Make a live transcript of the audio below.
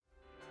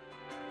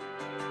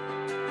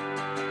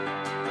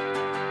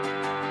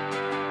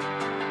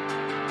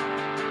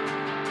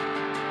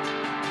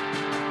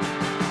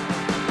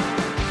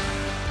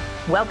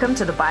Welcome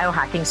to the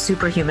Biohacking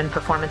Superhuman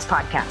Performance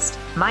Podcast.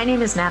 My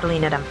name is Natalie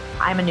Nidham.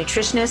 I'm a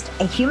nutritionist,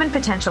 a human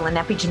potential and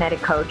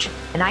epigenetic coach,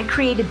 and I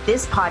created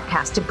this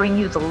podcast to bring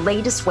you the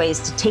latest ways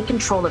to take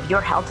control of your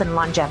health and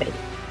longevity.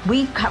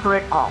 We cover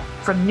it all,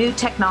 from new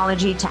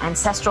technology to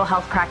ancestral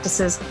health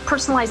practices,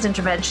 personalized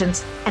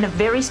interventions, and a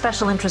very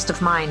special interest of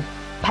mine,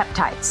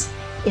 peptides.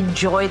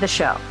 Enjoy the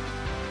show.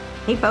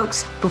 Hey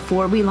folks,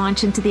 before we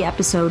launch into the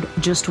episode,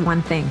 just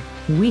one thing.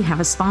 We have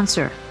a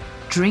sponsor.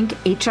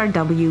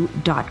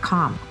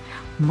 drinkhrw.com.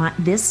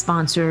 This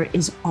sponsor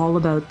is all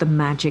about the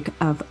magic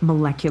of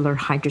molecular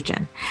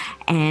hydrogen,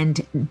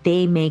 and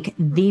they make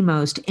the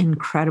most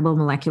incredible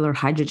molecular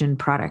hydrogen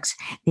products.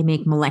 They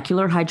make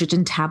molecular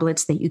hydrogen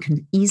tablets that you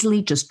can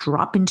easily just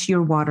drop into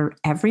your water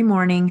every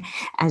morning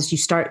as you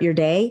start your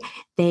day.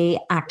 They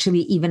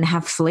actually even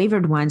have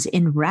flavored ones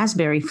in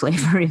raspberry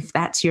flavor, if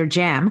that's your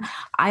jam.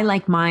 I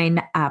like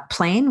mine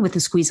plain with a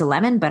squeeze of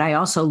lemon, but I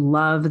also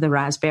love the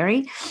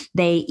raspberry.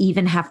 They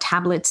even have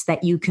tablets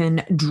that you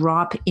can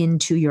drop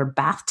into your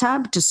bathtub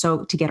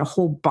to get a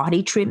whole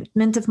body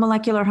treatment of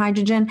molecular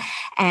hydrogen,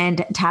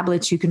 and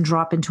tablets you can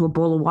drop into a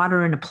bowl of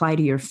water and apply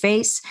to your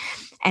face.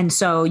 And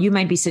so you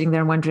might be sitting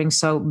there wondering,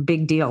 so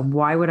big deal,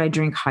 why would I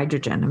drink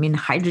hydrogen? I mean,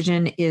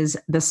 hydrogen is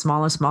the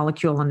smallest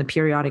molecule on the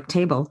periodic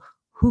table.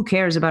 Who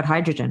cares about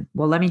hydrogen?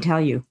 Well, let me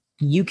tell you,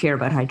 you care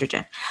about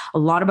hydrogen. A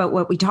lot about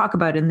what we talk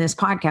about in this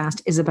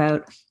podcast is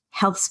about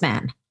health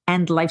span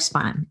and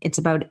lifespan. It's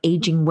about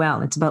aging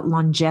well. It's about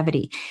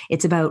longevity.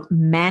 It's about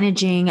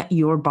managing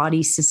your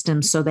body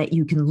system so that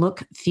you can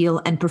look,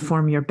 feel, and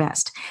perform your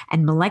best.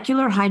 And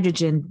molecular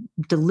hydrogen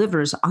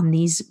delivers on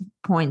these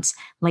points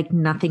like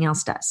nothing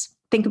else does.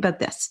 Think about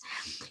this.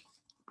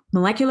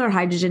 Molecular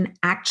hydrogen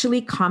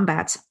actually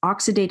combats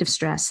oxidative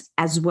stress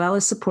as well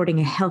as supporting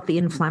a healthy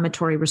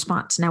inflammatory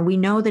response. Now, we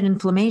know that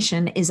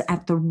inflammation is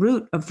at the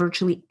root of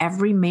virtually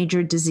every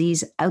major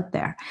disease out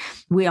there.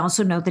 We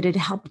also know that it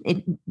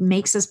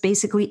makes us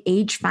basically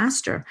age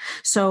faster.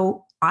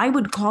 So I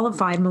would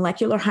qualify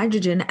molecular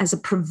hydrogen as a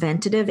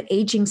preventative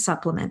aging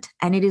supplement,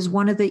 and it is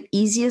one of the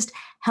easiest,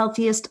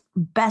 healthiest,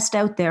 best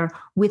out there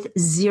with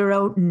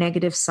zero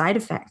negative side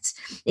effects.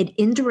 It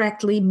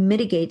indirectly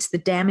mitigates the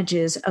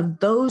damages of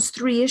those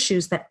three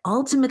issues that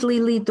ultimately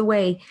lead the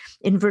way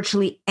in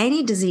virtually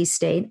any disease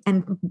state,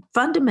 and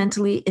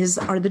fundamentally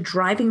are the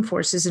driving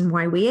forces in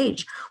why we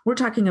age. We're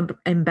talking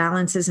about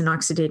imbalances in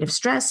oxidative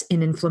stress,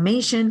 in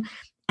inflammation,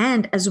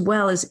 and as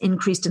well as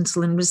increased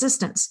insulin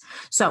resistance.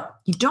 So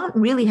you don't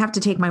really have to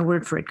take my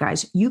word for it,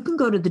 guys. You can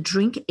go to the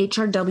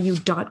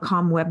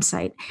drinkhrw.com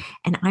website,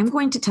 and I'm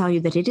going to tell you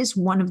that it is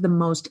one of the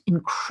most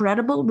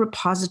incredible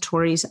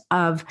repositories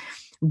of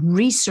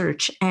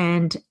research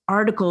and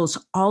articles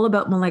all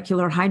about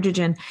molecular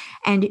hydrogen.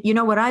 And you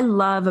know what I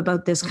love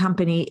about this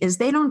company is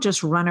they don't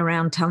just run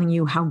around telling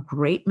you how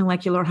great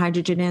molecular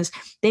hydrogen is.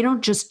 They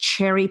don't just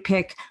cherry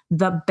pick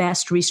the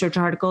best research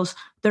articles.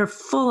 They're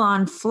full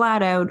on,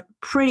 flat out,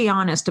 pretty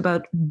honest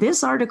about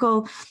this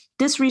article.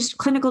 This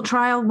clinical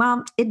trial,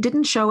 well, it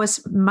didn't show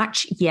us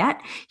much yet.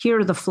 Here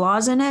are the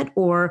flaws in it,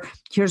 or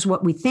here's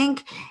what we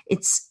think.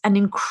 It's an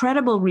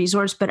incredible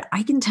resource, but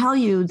I can tell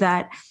you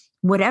that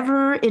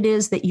whatever it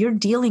is that you're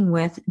dealing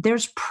with,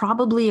 there's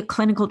probably a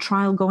clinical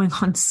trial going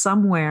on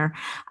somewhere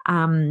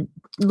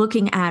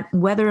looking at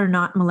whether or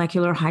not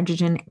molecular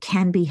hydrogen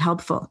can be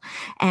helpful.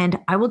 And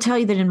I will tell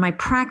you that in my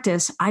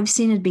practice, I've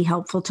seen it be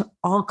helpful to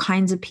all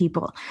kinds of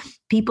people.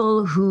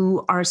 People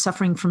who are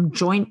suffering from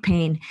joint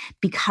pain,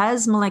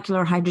 because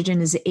molecular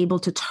hydrogen is able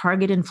to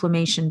target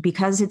inflammation,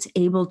 because it's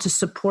able to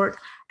support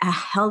a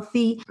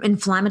healthy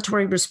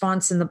inflammatory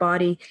response in the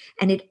body.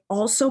 And it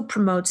also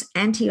promotes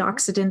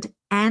antioxidant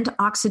and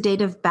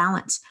oxidative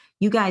balance.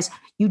 You guys,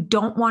 you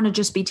don't want to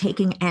just be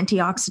taking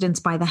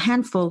antioxidants by the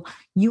handful.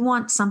 You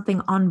want something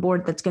on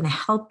board that's going to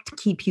help to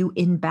keep you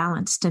in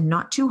balance, to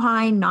not too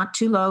high, not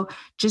too low,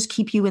 just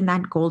keep you in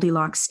that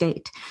Goldilocks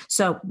state.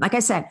 So like I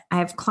said, I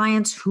have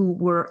clients who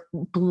were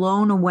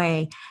blown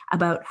away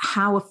about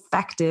how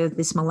effective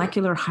this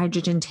molecular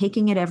hydrogen,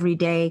 taking it every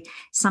day,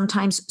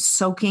 sometimes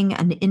soaking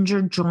an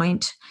injured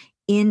joint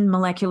in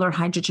molecular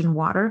hydrogen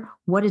water,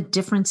 what a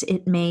difference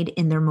it made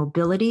in their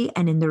mobility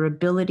and in their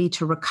ability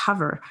to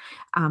recover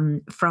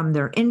from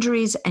their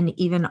injuries, and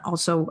even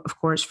also, of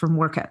course, from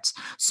workouts.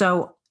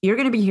 So you're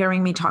going to be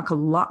hearing me talk a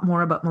lot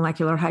more about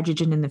molecular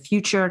hydrogen in the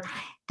future.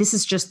 This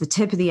is just the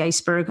tip of the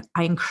iceberg.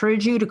 I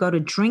encourage you to go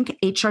to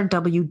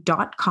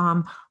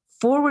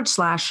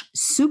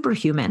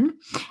drinkhrw.com/superhuman.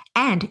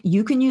 And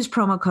you can use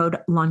promo code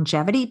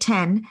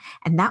longevity10,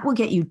 and that will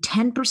get you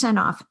 10%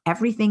 off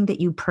everything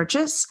that you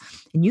purchase.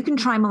 And you can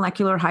try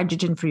molecular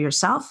hydrogen for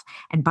yourself.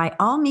 And by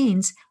all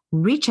means,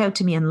 reach out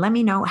to me and let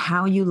me know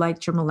how you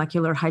liked your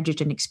molecular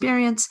hydrogen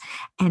experience.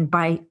 And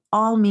by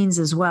all means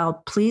as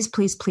well, please,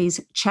 please,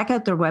 please check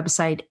out their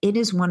website. It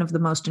is one of the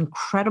most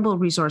incredible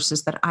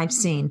resources that I've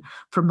seen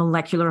for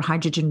molecular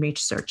hydrogen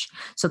research.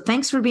 So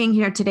thanks for being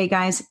here today,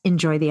 guys.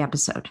 Enjoy the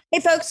episode.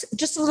 Hey, folks,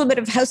 just a little bit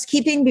of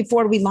housekeeping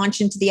before we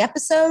launch into the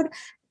episode.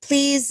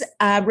 Please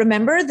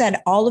remember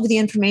that all of the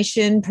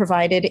information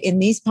provided in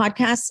these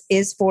podcasts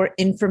is for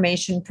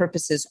information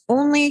purposes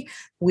only.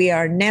 We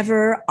are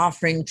never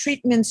offering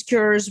treatments,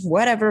 cures,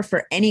 whatever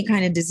for any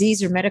kind of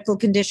disease or medical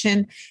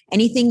condition.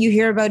 Anything you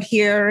hear about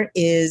here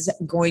is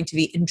going to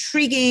be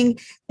intriguing.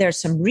 There's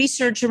some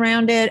research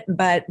around it,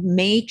 but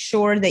make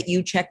sure that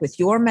you check with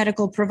your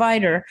medical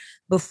provider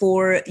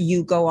before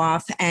you go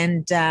off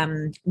and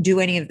do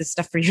any of this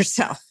stuff for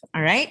yourself.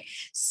 All right.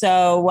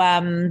 So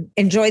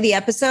enjoy the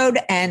episode.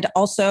 And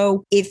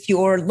also, if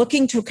you're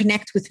looking to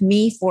connect with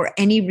me for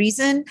any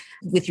reason,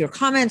 with your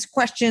comments,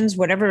 questions,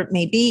 whatever it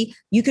may be,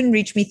 you can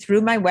reach me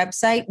through my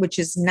website, which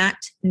is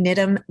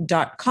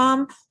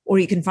natniddam.com, or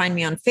you can find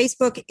me on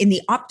Facebook in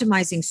the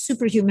Optimizing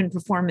Superhuman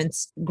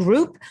Performance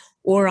group,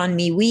 or on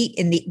MeWe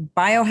in the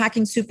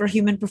Biohacking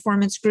Superhuman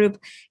Performance group.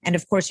 And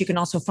of course, you can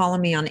also follow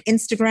me on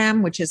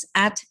Instagram, which is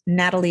at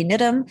Natalie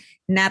Niddam.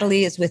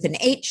 Natalie is with an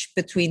H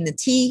between the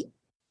T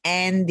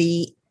and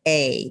the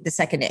A, the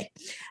second A.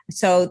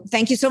 So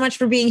thank you so much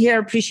for being here.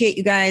 Appreciate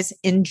you guys.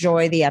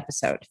 Enjoy the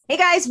episode. Hey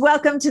guys,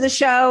 welcome to the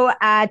show.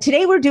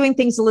 Today we're doing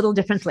things a little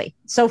differently.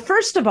 So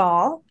first of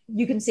all,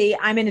 you can see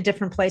I'm in a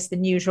different place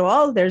than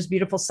usual. There's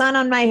beautiful sun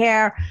on my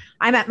hair.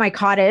 I'm at my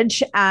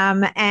cottage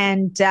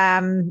and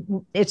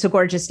it's a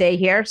gorgeous day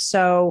here.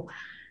 So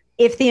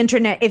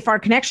if our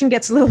connection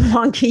gets a little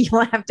wonky,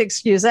 you'll have to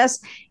excuse us.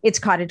 It's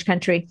cottage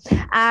country.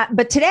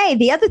 But today,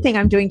 the other thing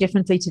I'm doing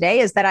differently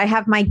today is that I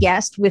have my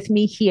guest with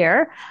me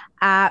here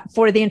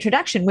for the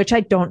introduction, which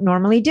I don't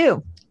normally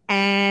do.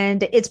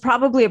 And it's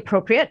probably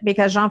appropriate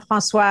because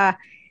Jean-François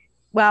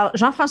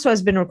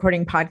has been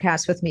recording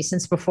podcasts with me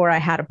since before I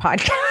had a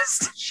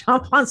podcast.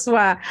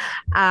 Jean-François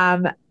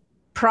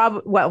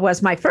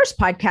was my first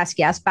podcast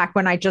guest back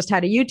when I just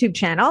had a YouTube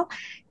channel.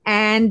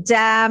 And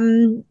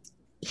I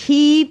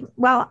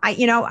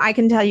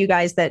can tell you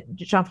guys that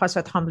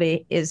Jean-François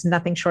Tremblay is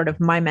nothing short of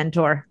my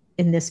mentor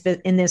in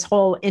this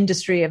whole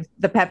industry of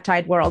the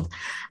peptide world.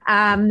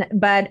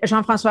 But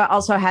Jean-François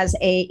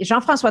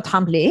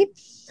Tremblay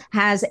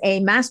has a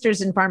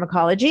master's in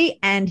pharmacology,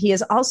 and he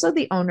is also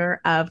the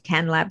owner of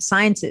CanLab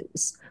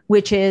Sciences,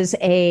 which is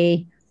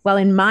in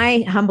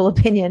my humble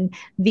opinion,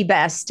 the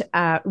best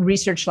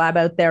research lab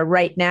out there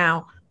right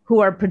now who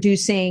are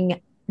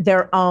producing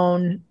their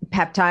own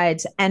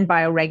peptides and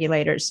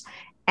bioregulators.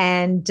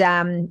 And,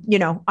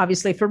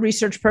 obviously for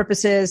research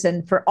purposes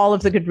and for all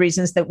of the good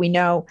reasons that we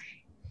know,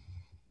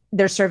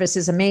 their service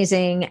is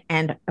amazing.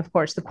 And of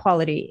course, the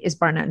quality is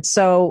bar none.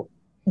 So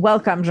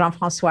welcome,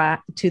 Jean-François,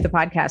 to the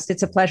podcast.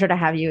 It's a pleasure to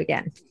have you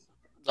again.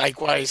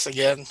 Likewise,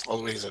 again,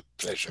 always a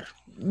pleasure.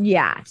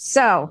 Yeah.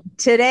 So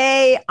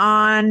today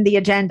on the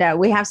agenda,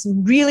 we have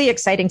some really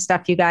exciting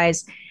stuff, you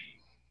guys.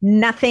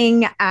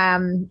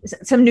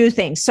 Some new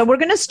things. So we're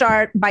going to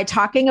start by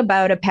talking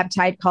about a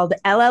peptide called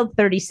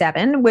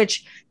LL37,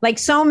 which, like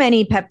so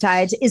many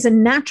peptides, is a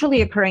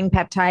naturally occurring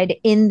peptide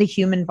in the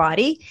human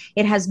body.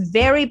 It has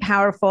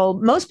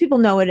most people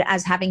know it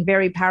as having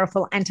very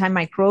powerful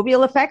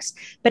antimicrobial effects,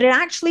 but it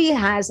actually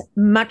has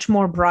much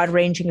more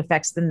broad-ranging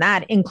effects than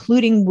that,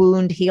 including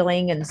wound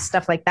healing and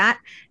stuff like that.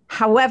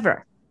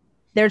 However,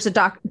 there's a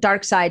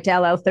dark side to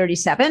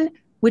LL37,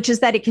 which is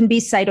that it can be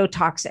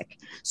cytotoxic.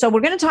 So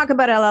we're going to talk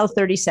about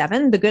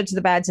LL37, the goods,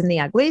 the bads, and the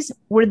uglies.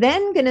 We're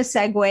then going to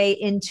segue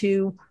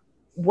into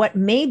what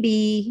may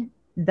be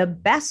the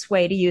best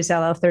way to use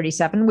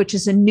LL37, which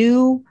is a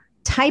new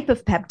type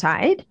of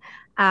peptide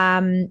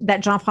that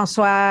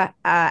Jean-François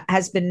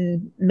has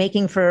been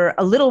making for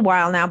a little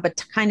while now,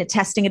 but kind of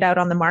testing it out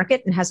on the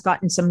market and has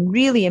gotten some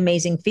really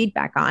amazing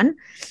feedback on.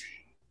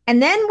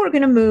 And then we're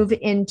going to move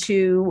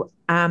into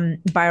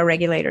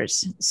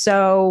bioregulators.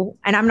 So,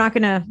 and I'm not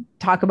going to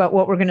talk about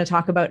what we're going to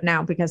talk about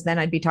now, because then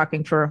I'd be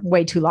talking for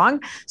way too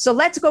long. So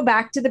let's go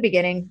back to the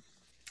beginning.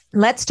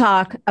 Let's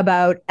talk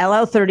about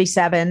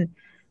LL37,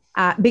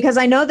 because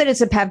I know that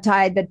it's a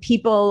peptide that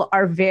people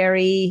are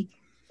they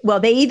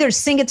either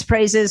sing its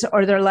praises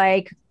or they're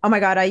like, oh my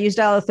God, I used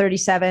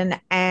LL37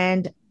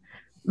 and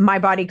my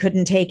body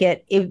couldn't take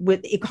it.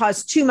 It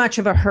caused too much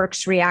of a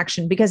Herx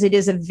reaction because it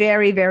is a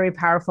very, very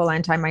powerful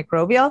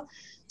antimicrobial.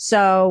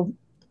 So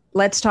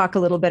let's talk a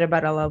little bit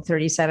about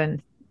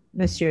LL37,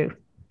 Monsieur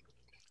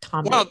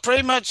Tremblay. Well,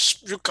 pretty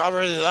much you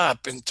covered it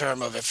up in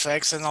terms of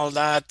effects and all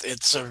that.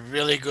 It's a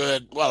really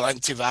good,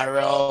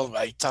 antiviral.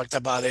 I talked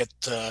about it.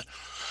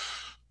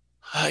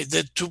 I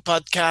did 2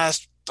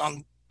 podcasts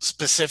on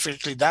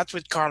specifically that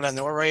with Carl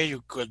Honore.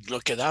 You could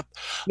look it up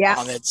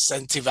on its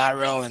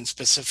antiviral and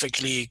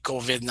specifically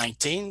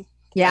COVID-19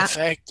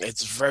 effect.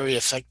 It's very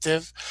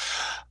effective.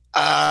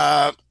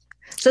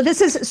 So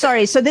this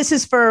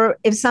is for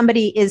if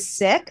somebody is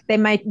sick, they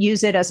might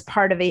use it as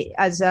part of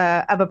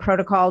a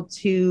protocol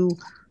to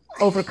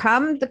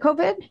overcome the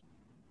COVID.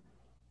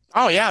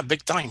 Oh yeah,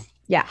 big time.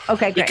 Yeah.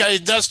 Okay. Great. Because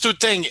it does 2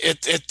 things.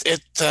 It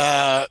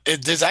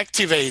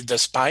deactivates the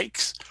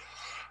spikes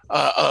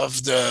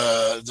of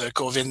the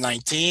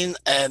COVID-19,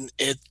 and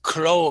it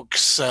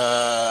cloaks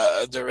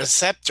the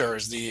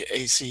receptors, the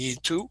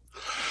ACE2,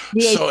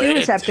 The So ACE2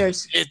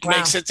 receptors. it Wow.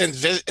 makes it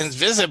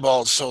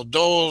invisible. So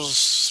those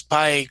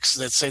spikes,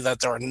 let's say,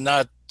 that are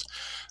not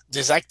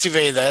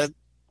deactivated,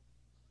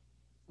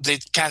 they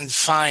can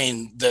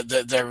find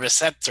the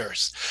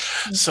receptors.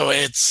 So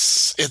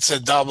it's a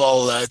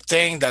double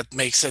thing that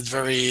makes it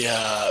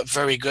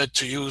very good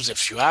to use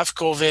if you have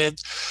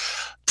COVID.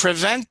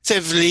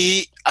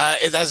 Preventively,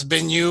 it has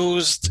been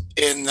used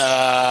in.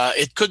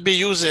 It could be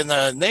used in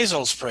a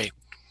nasal spray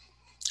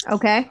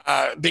Okay.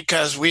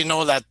 because we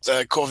know that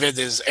COVID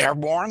is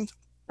airborne.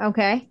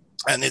 Okay.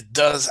 And it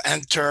does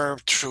enter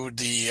through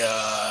the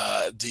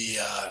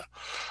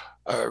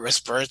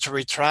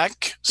respiratory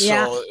tract.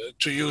 Yeah. So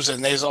to use a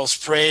nasal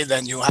spray,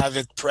 then you have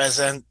it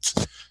present,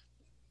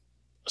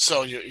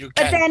 so you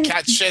But can then,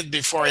 catch it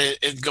before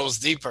it goes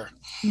deeper.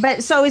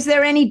 but so is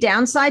there any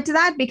downside to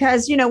that?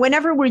 Because,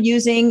 whenever we're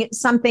using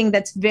something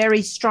that's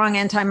very strong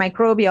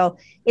antimicrobial,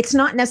 it's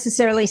not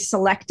necessarily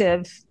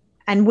selective.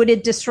 And would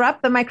it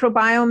disrupt the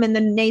microbiome in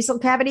the nasal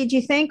cavity, do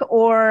you think?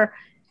 Or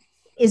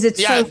is it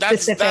Yeah, so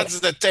specific? that's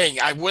the thing.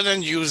 I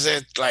wouldn't use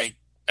it like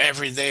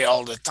every day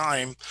all the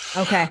time.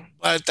 Okay.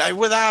 But I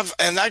would have,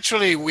 and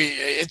actually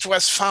it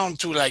was found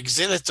too, like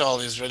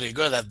xylitol is really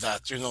good at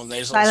that,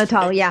 nasal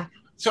Xylitol, spray. yeah.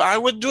 So I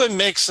would do a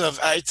mix of,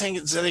 I think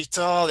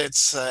xylitol,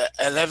 it's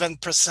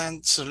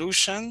 11%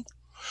 solution.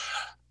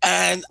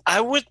 And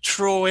I would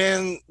throw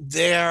in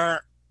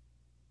their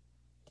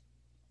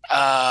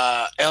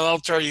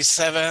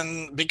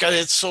LL37 because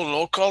it's so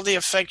local, the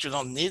effect, you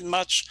don't need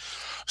much.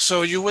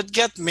 So you would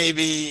get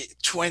maybe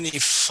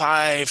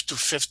 25 to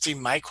 50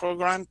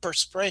 microgram per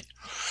spray.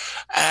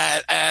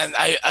 And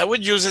I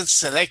would use it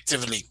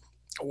selectively,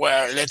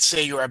 where let's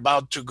say you're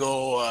about to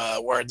go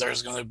where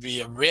there's going to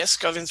be a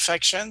risk of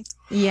infection.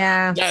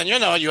 Yeah. Then,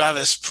 you have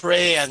a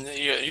spray and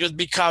you'd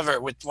be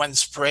covered with one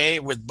spray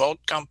with both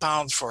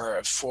compounds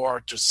for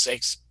 4 to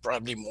 6,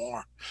 probably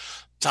more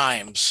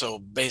times. So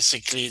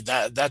basically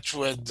that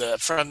would,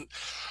 from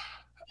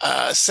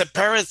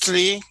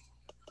separately,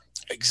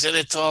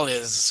 xylitol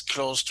is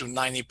close to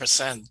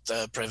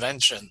 90%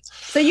 prevention.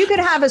 So you could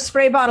have a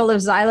spray bottle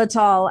of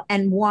xylitol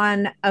and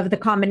one of the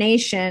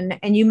combination,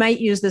 and you might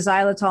use the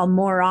xylitol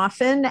more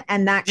often,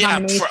 and that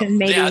combination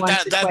maybe once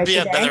or that'd twice be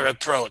a a day. better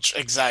approach,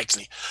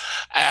 exactly.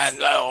 And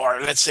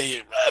or let's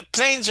say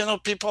planes,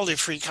 people, they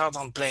freak out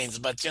on planes,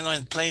 but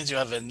in planes you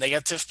have a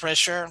negative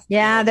pressure.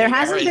 Yeah, there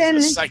hasn't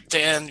been sucked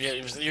in.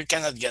 You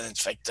cannot get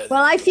infected.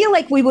 Well, I feel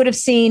like we would have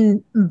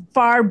seen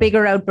far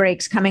bigger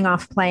outbreaks coming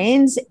off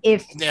planes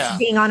if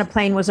being on a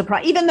plane was a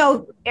problem. Even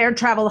though air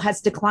travel has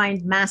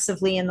declined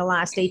massively in the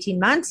last 18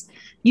 months,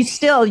 you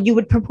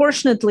would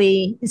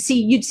proportionately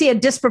you'd see a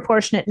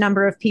disproportionate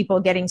number of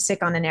people getting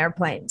sick on an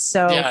airplane.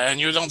 So yeah,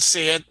 and you don't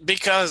see it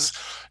because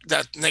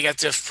that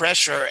negative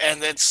pressure,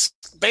 and it's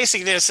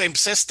basically the same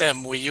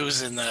system we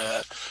use in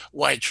a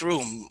white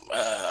room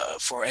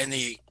for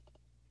any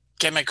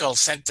chemical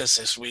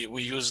synthesis.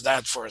 We use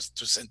that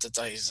to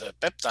synthesize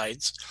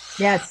peptides.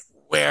 Yes.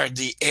 Where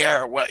the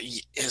air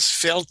is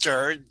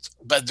filtered,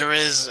 but there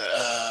is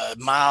a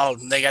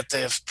mild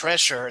negative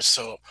pressure,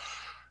 so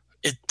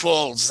it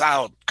pulls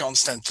out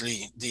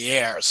constantly the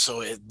air,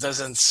 so it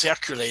doesn't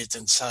circulate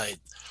inside.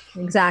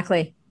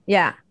 Exactly.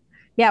 Yeah.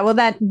 Yeah. Well,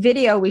 that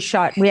video we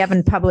shot, we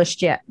haven't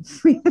published yet,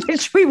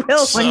 which we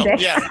will one day.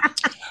 Yeah.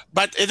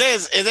 But it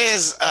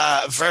is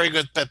very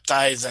good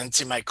peptides,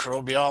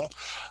 antimicrobial.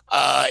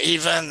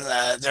 Even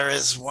there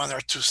is 1 or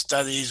 2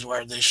 studies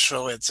where they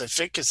show its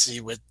efficacy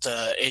with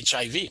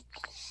HIV.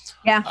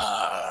 Yeah,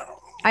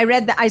 I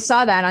read that. I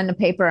saw that on the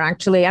paper.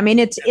 Actually, I mean,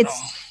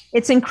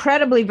 it's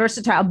incredibly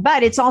versatile,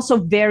 but it's also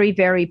very,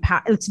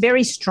 it's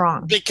very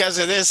strong because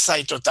it is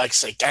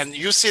cytotoxic, and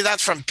you see that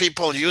from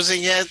people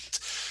using it.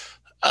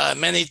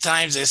 Many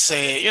times they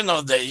say,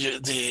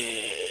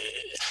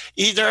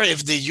 either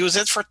if they use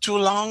it for too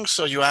long,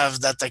 so you have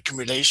that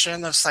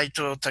accumulation of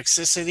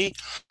cytotoxicity,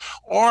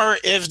 or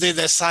if they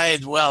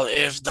decide, well,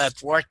 if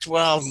that worked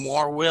well,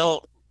 more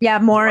will. Yeah,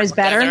 more is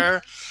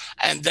better.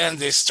 And then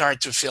they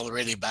start to feel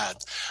really bad.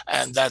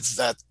 And that's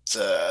that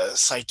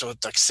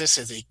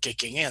cytotoxicity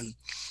kicking in.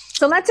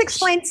 So let's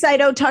explain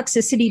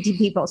cytotoxicity to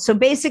people. So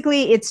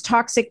basically, it's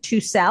toxic to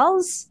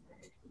cells.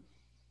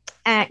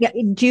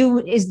 Do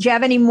you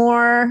have any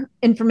more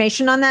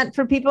information on that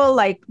for people,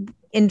 like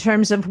in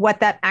terms of what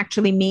that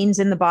actually means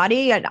in the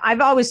body?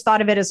 I've always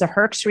thought of it as a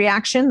Herx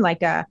reaction,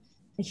 like a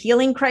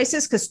healing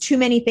crisis, because too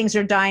many things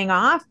are dying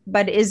off.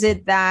 But is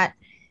it that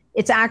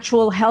it's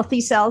actual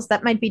healthy cells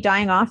that might be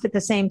dying off at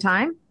the same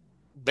time?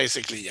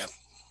 Basically, yeah.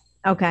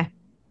 Okay.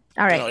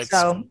 All right.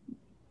 So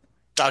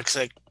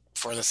toxic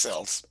for the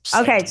cells.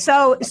 Okay.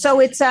 So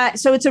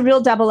it's a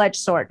real double-edged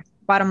sword,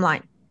 bottom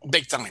line.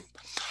 Big time.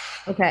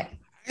 Okay.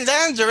 And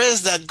then there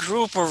is that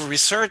group of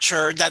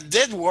researchers that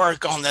did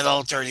work on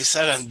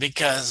LL37,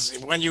 because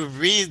when you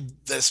read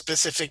the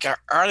specific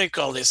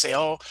article, they say,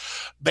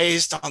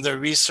 based on the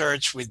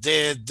research we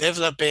did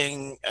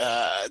developing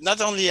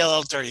not only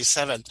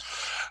LL37,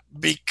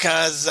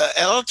 because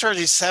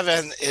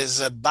LL37 is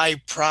a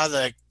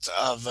byproduct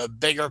of a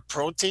bigger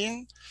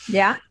protein.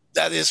 Yeah.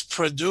 that is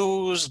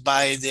produced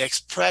by the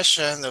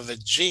expression of a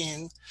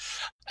gene,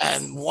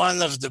 and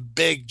one of the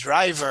big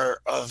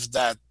driver of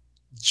that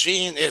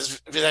gene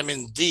is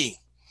vitamin D.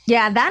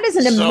 Yeah, that is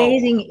an So,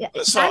 amazing, that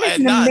is and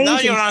an now you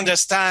amazing thing.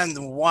 understand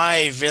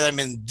why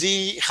vitamin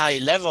D high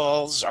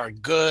levels are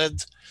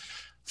good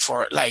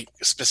for, like,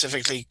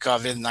 specifically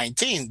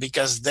COVID-19,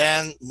 because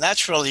then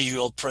naturally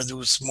you'll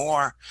produce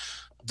more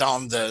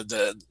down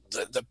the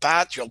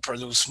path, you'll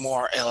produce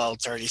more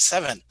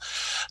LL37,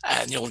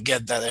 and you'll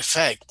get that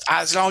effect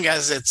as long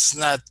as it's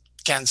not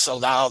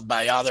canceled out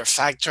by other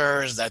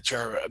factors that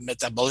your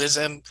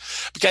metabolism,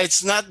 because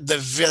it's not the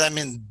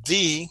vitamin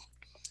D.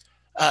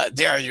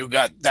 There you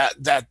got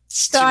that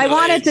So I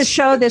wanted to stimulates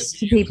show this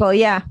to people.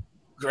 Yeah.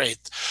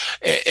 great.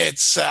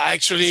 It's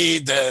actually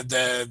the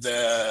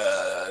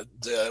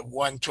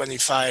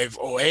 125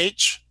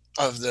 OH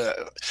of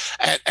the,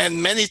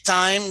 and many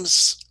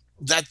times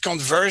that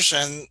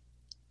conversion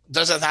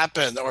doesn't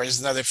happen or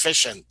is not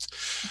efficient.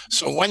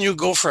 So when you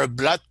go for a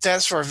blood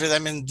test for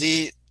vitamin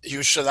D,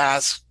 you should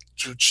ask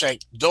to check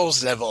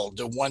those level,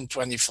 the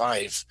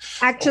 125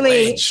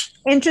 Actually, OH.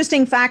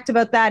 interesting fact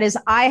about that is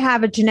I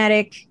have a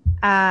genetic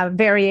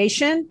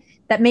variation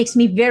that makes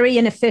me very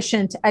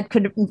inefficient at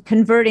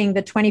converting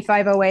the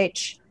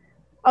 25OH.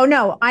 Oh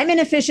no, I'm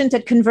inefficient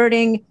at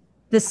converting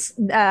this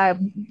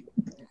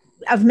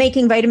of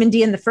making vitamin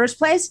D in the first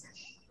place.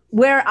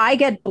 Where I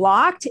get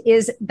blocked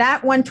is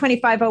that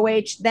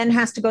 125OH then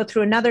has to go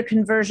through another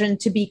conversion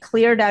to be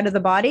cleared out of the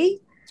body.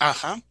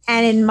 Uh-huh.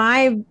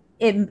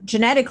 And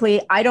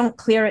genetically, I don't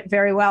clear it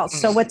very well.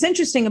 So what's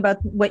interesting about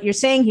what you're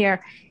saying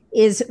here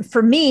is,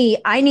 for me,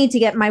 I need to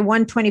get my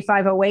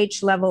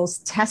 125OH levels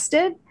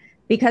tested,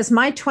 because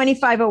my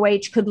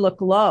 25OH could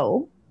look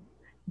low,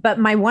 but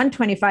my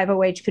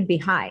 125OH could be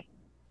high.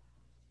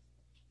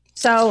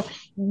 So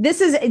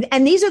these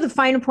are the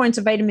finer points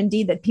of vitamin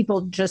D that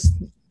people just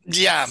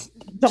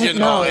don't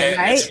know,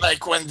 right? It's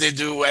like when they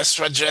do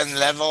estrogen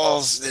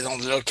levels, they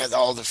don't look at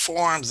all the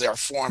forms. There are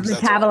forms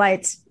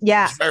metabolites,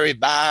 that are very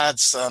bad,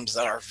 some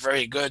that are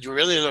very good. You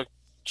really look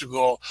to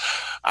go.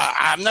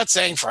 I'm not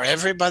saying for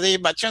everybody,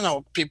 but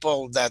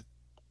people that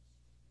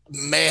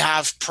may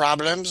have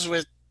problems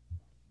with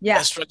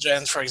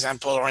estrogens, for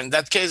example, or in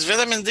that case,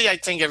 vitamin D, I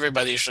think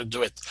everybody should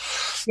do it.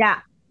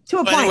 Yeah. To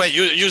a point. Anyway,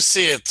 you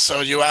see it.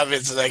 So you have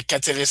it, the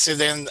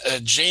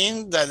cathelicidin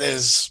gene that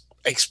is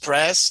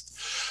expressed,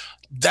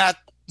 that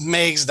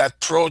makes that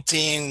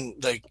protein,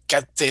 the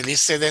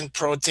cathelicidin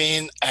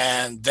protein,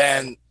 and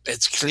then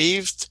it's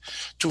cleaved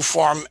to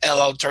form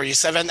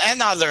LL37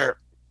 and other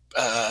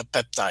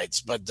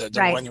peptides. But the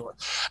right. one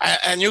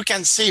and you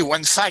can see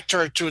one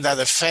factor to that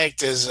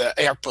effect is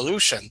air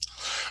pollution.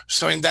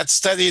 So in that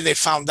study, they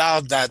found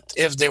out that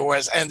if there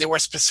was, and they were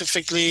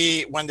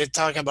specifically, when they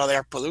talk about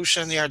air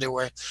pollution here, they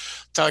were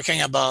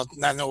talking about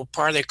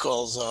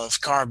nanoparticles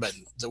of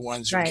carbon, the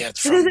ones you get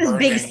from this is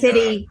big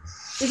city.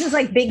 This is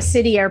like big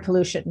city air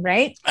pollution,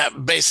 right?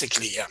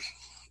 Basically, yeah.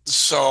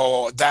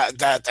 So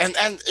that and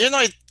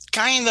it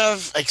kind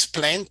of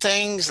explain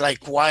things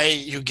like why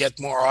you get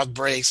more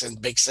outbreaks in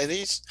big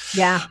cities,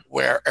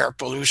 where air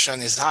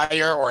pollution is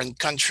higher, or in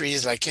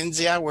countries like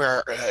India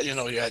where you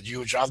had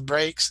huge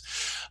outbreaks.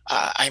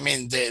 I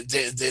mean,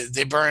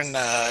 they burn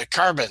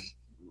carbon.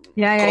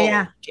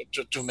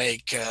 To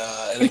make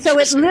electricity. And so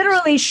it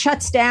literally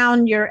shuts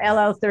down your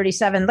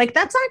LL37. Like,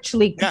 that's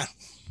actually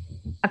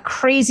a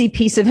crazy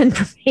piece of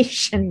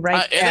information,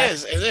 right?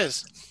 It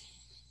is.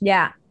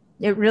 Yeah,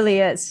 it really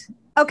is.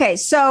 Okay,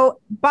 so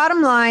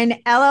bottom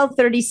line,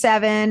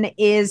 LL37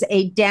 is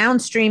a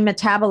downstream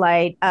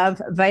metabolite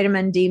of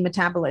vitamin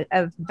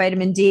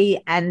D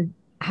and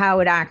how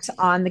it acts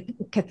on the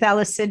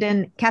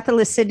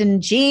cathelicidin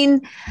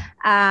gene.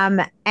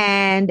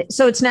 And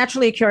so it's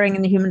naturally occurring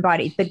in the human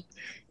body.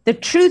 The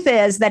truth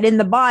is that in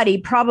the body,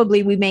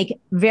 probably we make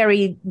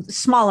very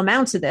small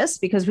amounts of this,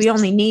 because we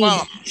only need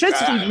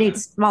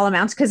small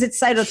amounts because it's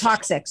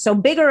cytotoxic. So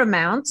bigger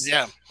amounts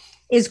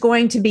is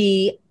going to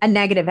be a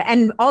negative.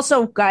 And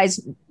also, guys,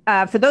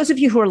 for those of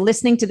you who are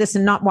listening to this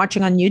and not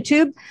watching on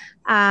YouTube,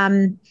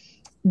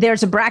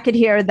 there's a bracket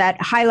here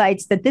that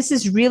highlights that this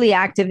is really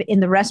active in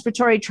the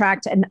respiratory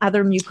tract and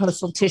other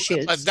mucosal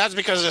tissues. But that's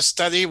because the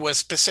study was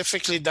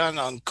specifically done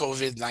on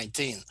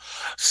COVID-19.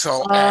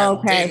 So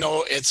they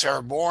know it's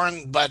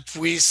airborne, but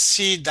we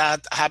see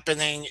that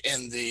happening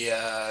in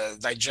the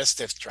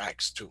digestive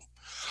tracts too.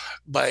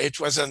 But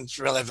it wasn't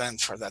relevant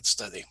for that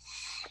study.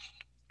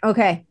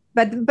 Okay.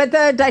 But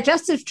the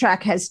digestive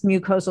tract has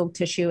mucosal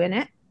tissue in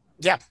it.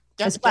 Yeah.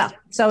 As well.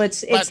 So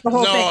it's the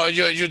whole thing. No,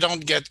 you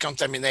don't get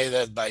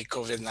contaminated by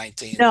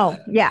COVID-19. No,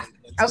 yeah.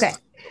 Okay.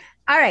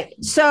 All right.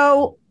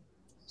 So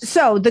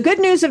the good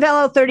news of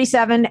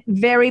LL37,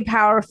 very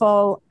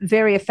powerful,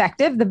 very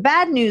effective. The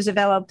bad news of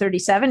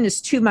LL37 is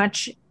too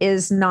much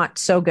is not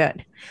so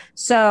good.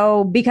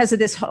 So because of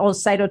this whole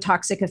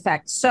cytotoxic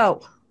effect.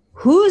 So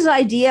whose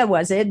idea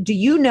was it? Do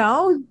you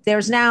know?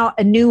 There's now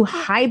a new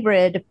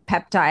hybrid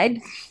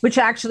peptide, which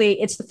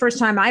actually, it's the first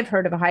time I've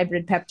heard of a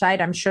hybrid peptide.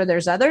 I'm sure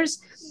there's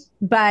others.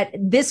 But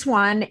this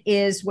one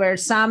is where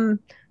some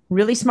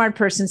really smart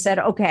person said,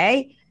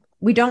 okay,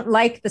 we don't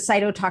like the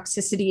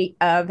cytotoxicity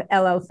of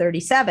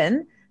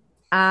LL37.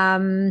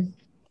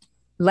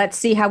 Let's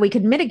see how we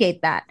could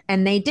mitigate that.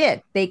 And they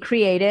did. They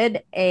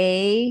created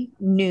a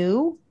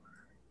new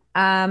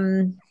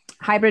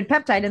hybrid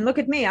peptide. And look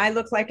at me. I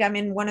look like I'm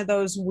in one of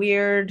those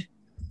weird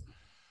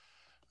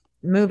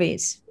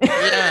movies.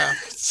 Yeah,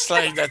 it's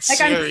like that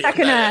Like I'm series stuck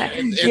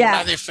in in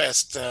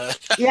Manifest.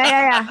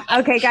 Yeah.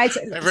 Okay, guys.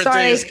 Everything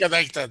Sorry. is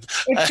connected.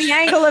 It's the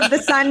angle of the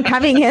sun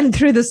coming in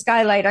through the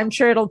skylight. I'm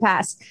sure it'll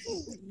pass.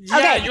 Yeah,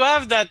 Okay. you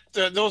have that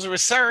those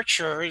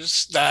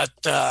researchers that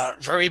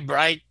very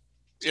bright.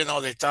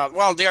 They thought,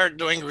 well, they are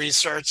doing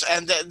research,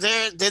 and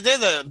they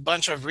did a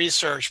bunch of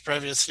research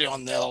previously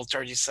on the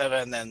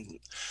L37 and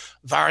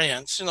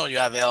variants. You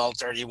have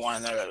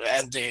L31,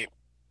 and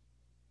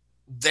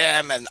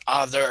them and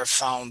other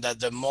found that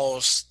the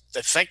most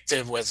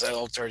effective was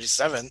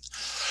L37.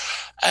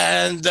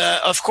 And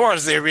of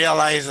course, they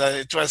realized that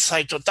it was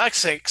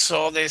cytotoxic.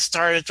 So they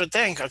started to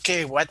think,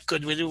 okay, what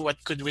could we do?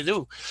 What could we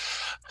do?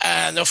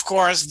 And of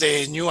course,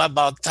 they knew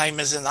about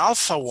thymosin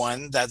alpha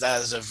 1 that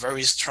has a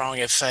very strong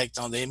effect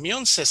on the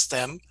immune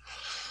system.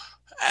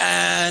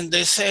 And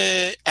they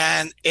say,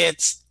 and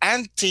it's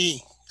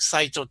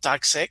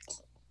anti-cytotoxic.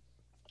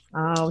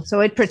 Oh,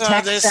 so it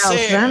protects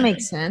cells. That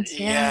makes sense.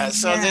 Yeah.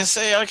 So they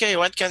say, okay,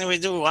 what can we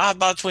do? How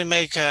about we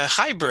make a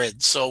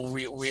hybrid? So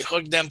we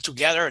hook them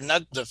together,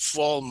 not the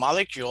full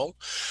molecule,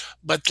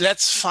 but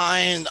let's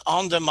find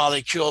on the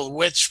molecule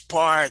which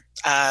part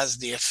has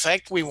the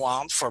effect we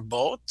want for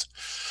both.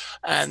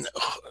 And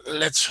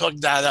let's hook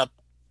that up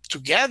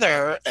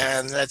together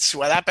and let's see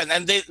what happened.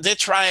 And they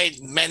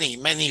tried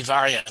many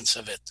variants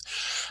of it.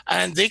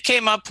 And they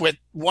came up with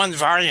one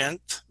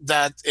variant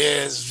that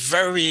is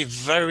very,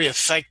 very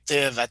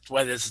effective at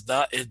what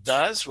it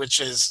does, which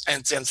is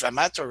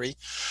anti-inflammatory.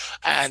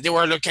 And they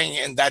were looking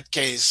in that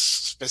case,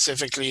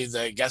 specifically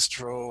the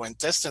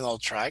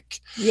gastrointestinal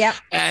tract. Yeah.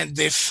 And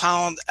they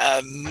found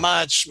a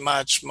much,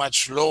 much,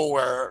 much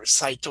lower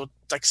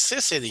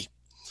cytotoxicity.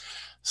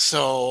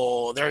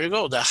 So there you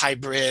go. The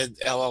hybrid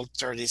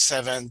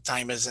LL37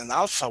 thymosin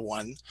alpha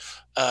 1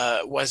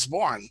 was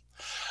born.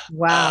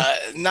 Wow.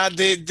 Now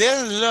they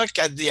didn't look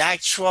at the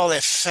actual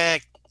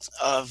effect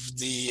of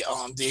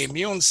on the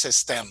immune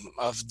system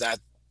of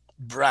that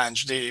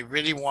branch. They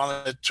really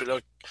wanted to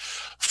look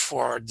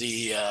for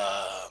the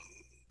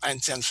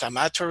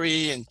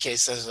anti-inflammatory in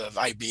cases of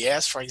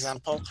IBS, for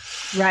example.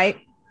 Right.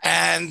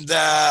 And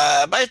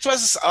but it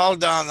was all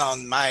done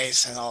on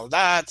mice and all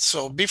that.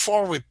 So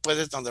before we put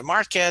it on the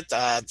market,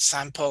 I had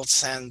samples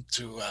sent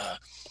to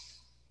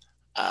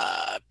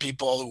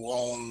people who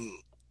own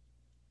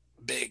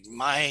big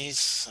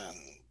mice and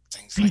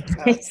things like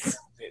that.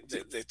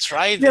 They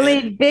tried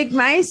really big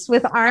mice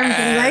with arms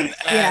and legs.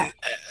 And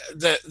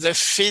the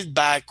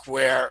feedback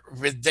were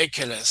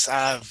ridiculous.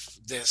 I have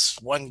this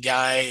one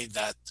guy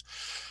that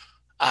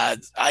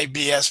had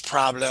IBS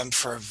problem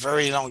for a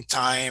very long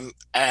time,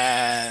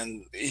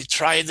 and he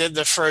tried it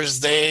the first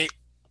day.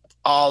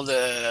 All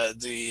the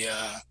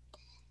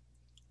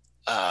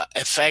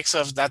effects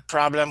of that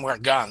problem were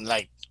gone.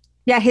 Like,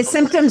 yeah, his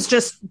symptoms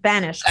just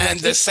vanished. And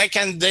the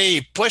second day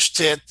he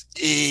pushed it,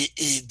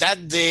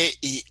 that day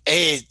he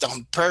ate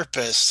on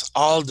purpose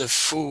all the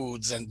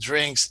foods and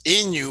drinks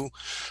he knew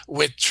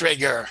would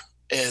trigger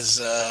his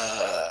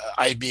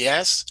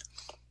IBS,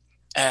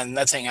 and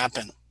nothing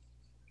happened.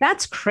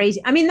 That's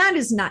crazy. I mean, that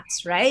is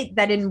nuts, right?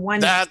 That in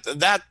one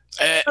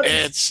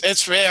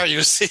it's rare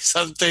you see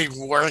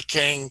something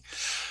working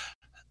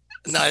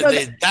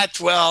that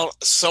well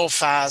so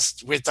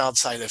fast without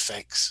side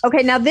effects.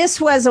 Okay, now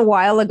this was a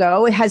while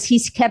ago. Has he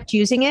kept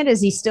using it?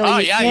 Is he still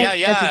using it?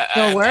 Yeah. Does it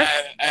still work?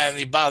 And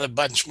he bought a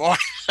bunch more.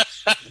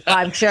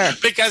 I'm sure.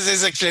 Because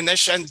he's a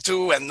clinician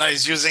too, and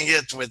he's using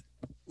it with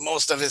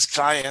most of his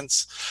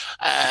clients.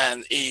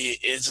 And he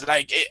is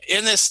like,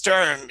 in his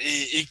term,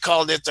 he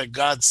called it a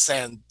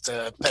godsend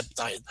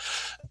peptide.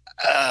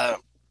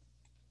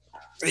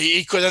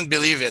 He couldn't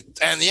believe it.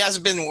 And he has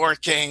been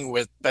working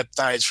with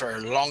peptides for a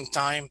long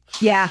time.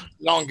 Yeah.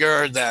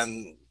 Longer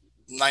than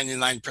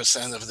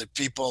 99% of the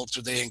people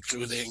today,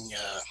 including,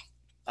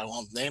 I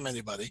won't name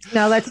anybody.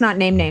 No, let's not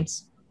name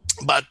names.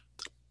 But,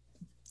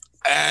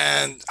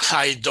 and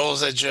high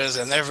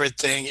dosages and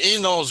everything. He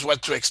knows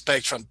what to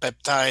expect from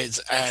peptides,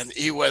 and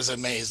he was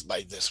amazed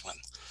by this one.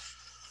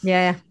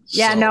 Yeah.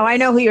 Yeah. So, no, I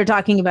know who you're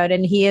talking about.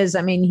 And he is,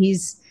 I mean,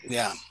 he's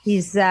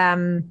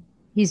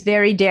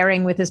very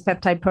daring with his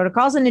peptide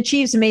protocols and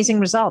achieves amazing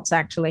results,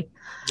 actually.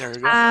 There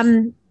you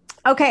go.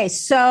 Okay.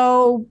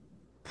 So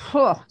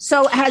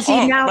has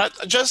he now?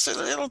 But just a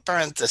little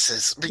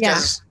parenthesis,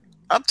 because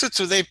up to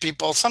today,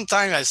 people,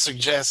 sometimes I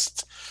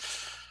suggest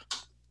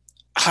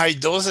high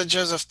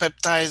dosages of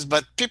peptides,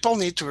 but people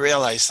need to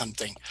realize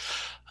something.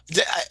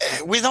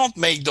 We don't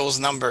make those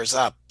numbers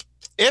up.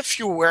 If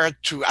you were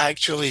to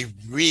actually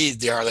read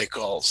the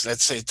articles,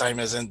 let's say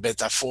thymosin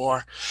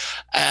beta-4,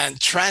 and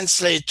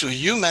translate to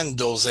human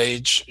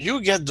dosage, you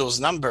get those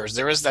numbers.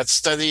 There is that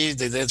study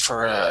they did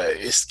for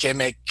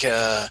ischemic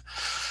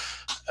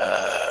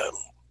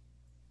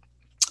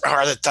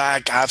heart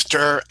attack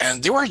after,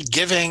 and they were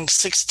giving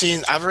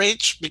 16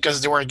 average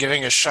because they were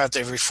giving a shot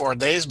every 4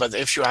 days. But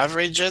if you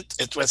average it,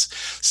 it was,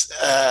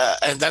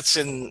 and that's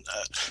in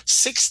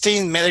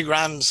 16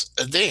 milligrams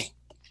a day,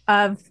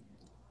 Of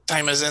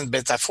Timosin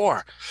beta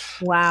 4.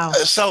 wow.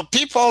 So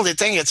people, they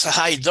think it's a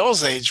high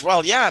dosage.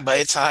 Well, yeah, but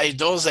it's a high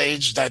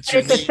dosage that you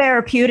It's a need.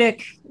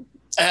 therapeutic.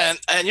 And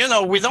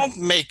we don't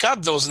make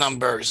up those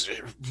numbers.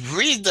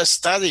 Read the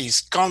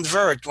studies,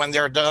 convert when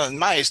they're done in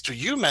mice to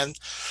human,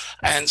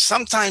 and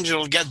sometimes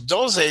you'll get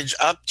dosage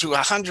up to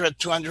 100,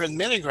 200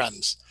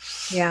 milligrams,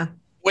 Yeah.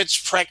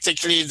 which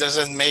practically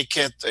doesn't make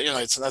it,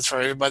 it's not for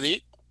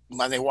everybody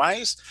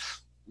money-wise,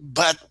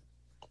 but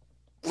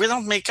we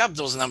don't make up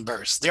those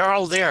numbers. They're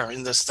all there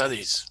in the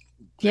studies.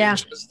 Yeah.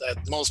 Just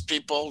that most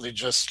people, they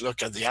just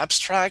look at the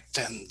abstract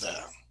and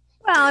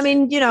Well, I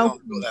mean, they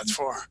don't go that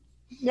far.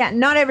 yeah,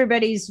 not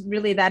everybody's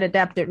really that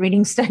adept at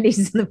reading studies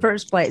in the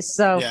first place.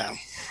 So, Yeah.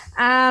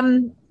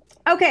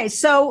 Okay.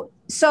 So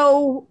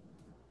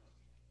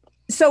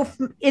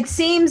it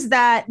seems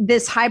that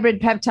this hybrid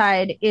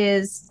peptide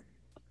is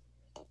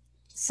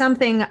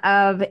something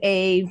of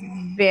a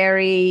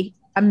very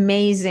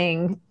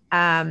amazing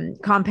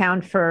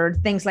compound for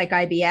things like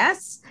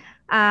IBS.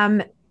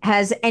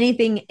 Has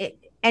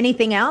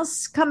anything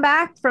else come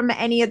back from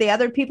any of the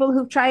other people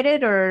who've tried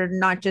it, or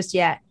not just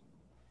yet?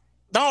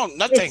 No,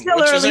 nothing,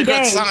 which is a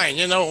good days. sign.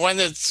 When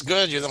it's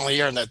good, you don't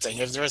hear nothing.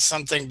 If there's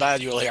something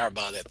bad, you'll hear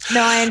about it.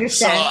 No, I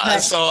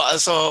understand.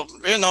 So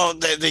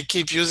they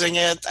keep using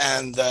it,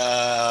 and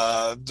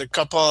the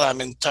couple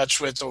I'm in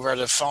touch with over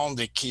the phone,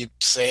 they keep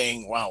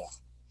saying, "Wow."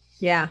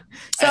 Yeah.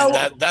 So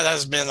and that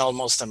has been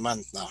almost a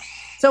month now.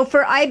 So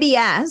for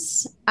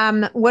IBS,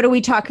 what are we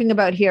talking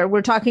about here?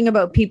 We're talking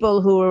about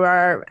people who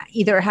are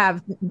either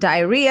have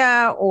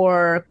diarrhea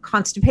or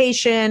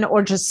constipation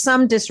or just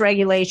some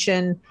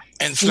dysregulation.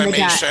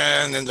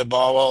 Inflammation in the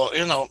bowel,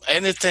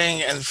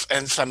 anything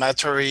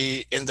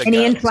inflammatory in the gut.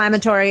 Any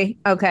inflammatory,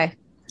 okay.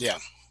 Yeah.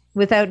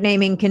 Without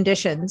naming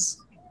conditions.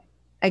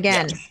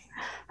 Again.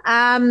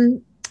 Yeah.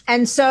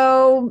 And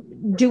so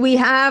do we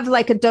have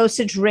like a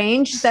dosage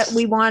range that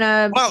we want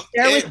to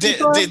share with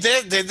people? They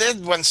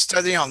did one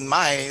study on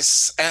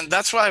mice, and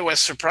that's why I was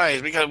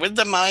surprised, because with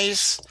the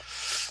mice,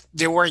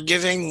 they were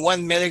giving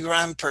 1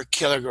 milligram per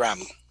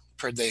kilogram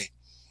per day.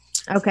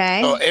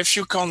 Okay. So if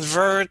you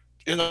convert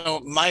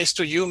mice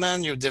to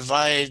human, you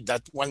divide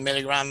that 1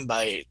 milligram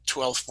by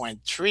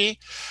 12.3.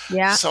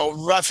 Yeah. So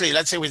roughly,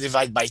 let's say we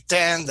divide by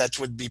 10, that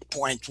would be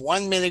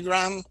 0.1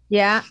 milligram.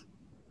 Yeah.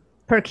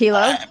 Per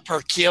kilo?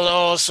 Per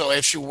kilo. So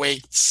if you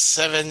weigh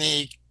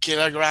 70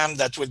 kilograms,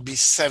 that would be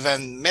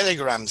 7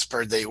 milligrams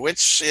per day,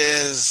 which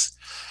is,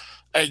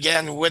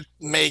 again, would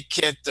make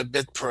it a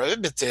bit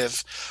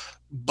prohibitive.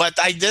 But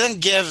I didn't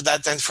give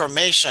that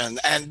information.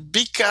 And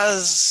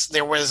because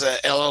there was a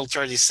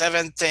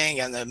LL37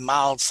 thing and a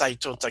mild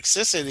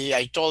cytotoxicity,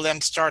 I told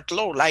them start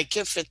low, like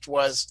if it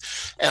was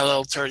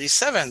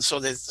LL37.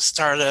 So they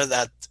started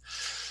at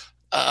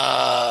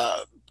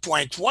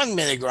 0.1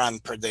 milligram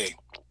per day.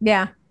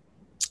 Yeah.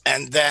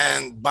 And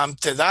then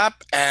bumped it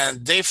up,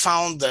 and they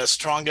found the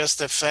strongest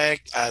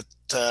effect at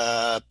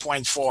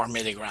 0.4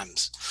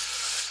 milligrams.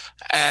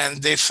 And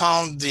they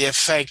found the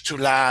effect to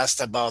last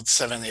about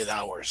 7-8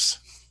 hours.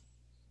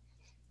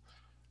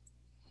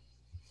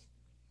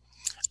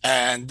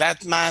 And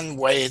that man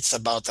weighs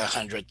about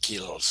 100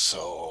 kilos.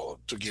 So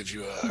to give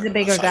you he's a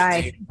bigger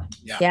guy.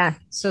 Yeah.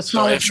 So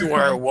small. So if you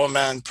were a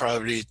woman,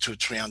 probably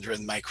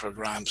 200-300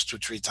 micrograms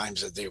 2-3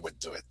 times a day would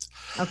do it.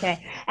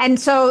 Okay. And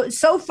so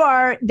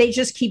far they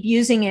just keep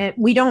using it.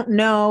 We don't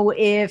know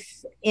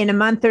if in a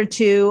month or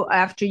two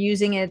after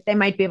using it, they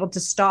might be able to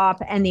stop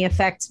and the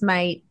effects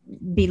might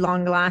be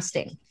long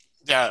lasting.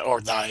 Yeah. Or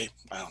die.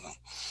 I don't know.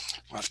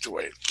 We'll have to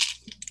wait.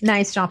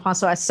 Nice,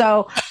 Jean-François.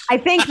 So I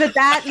think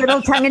that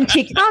little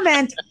tongue-in-cheek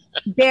comment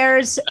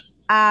bears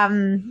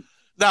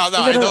No,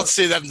 I don't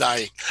see them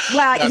dying.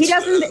 Well, he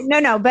doesn't.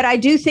 No. But I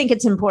do think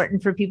it's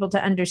important for people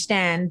to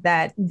understand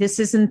that this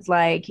isn't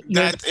like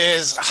that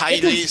is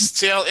highly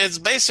still.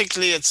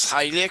 It's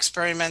highly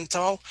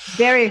experimental.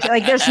 Very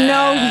like there's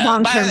no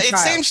long-term But it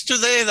trial. seems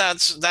today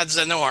that's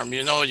the norm.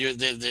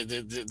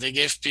 They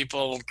give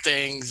people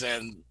things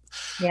and.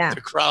 Yeah.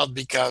 The crowd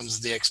becomes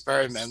the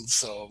experiment.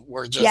 So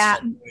we're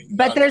just.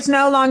 But there's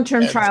no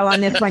long-term trial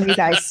on this one, you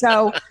guys.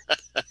 So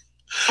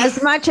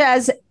as much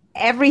as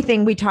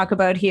everything we talk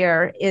about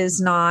here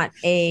is not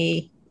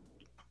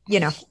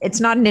it's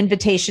not an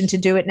invitation to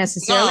do it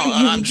necessarily.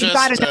 No,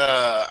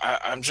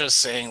 I'm just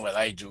saying what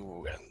I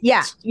do.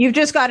 Yeah. You've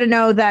just got to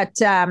know that,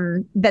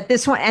 that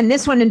this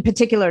one in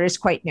particular is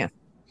quite new.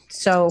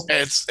 So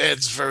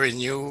it's very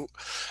new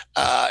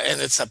in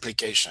its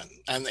application,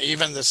 and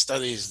even the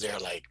studies, they're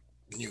like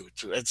new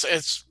too.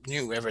 It's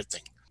new,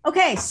 everything.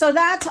 Okay, so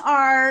that's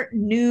our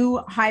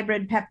new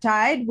hybrid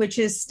peptide, which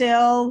is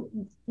still,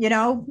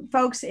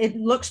 folks, it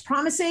looks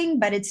promising,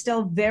 but it's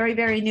still very,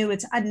 very new.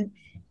 It's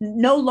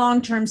no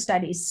long-term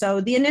studies.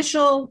 So the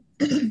initial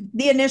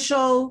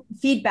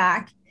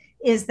feedback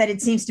is that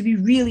it seems to be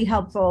really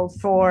helpful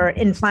for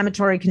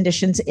inflammatory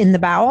conditions in the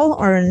bowel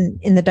or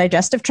in the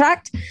digestive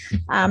tract.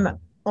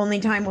 Only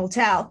time will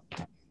tell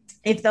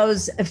if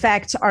those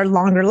effects are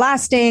longer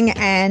lasting,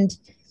 and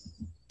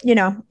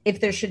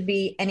if there should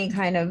be any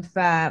kind of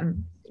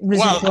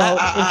residual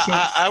issues.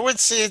 I would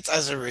see it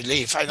as a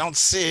relief. I don't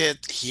see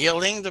it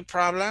healing the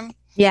problem.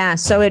 Yeah.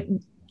 So it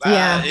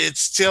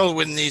still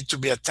would need to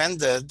be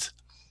attended.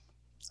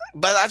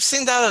 But I've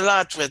seen that a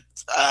lot with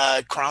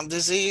Crohn's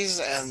disease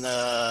and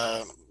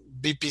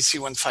BPC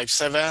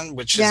 157,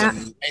 which is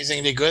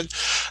amazingly good.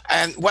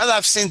 And what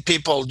I've seen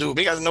people do,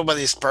 because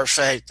nobody's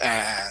perfect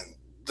and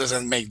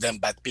doesn't make them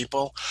bad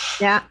people.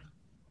 Yeah.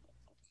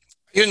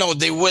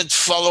 They would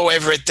follow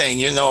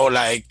everything,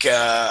 like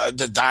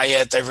the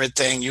diet,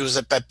 everything, use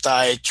a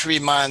peptide, 3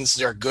 months,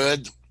 they're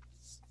good.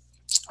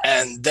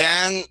 And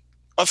then,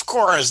 of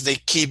course, they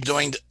keep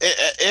doing,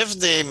 if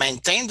they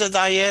maintain the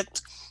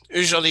diet,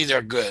 usually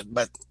they're good,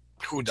 but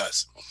who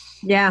does?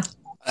 Yeah.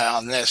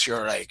 Unless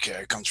you're like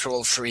a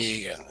control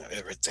freak and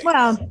everything.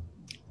 Well,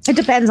 it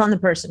depends on the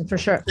person for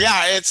sure.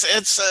 Yeah,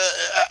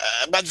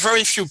 but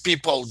very few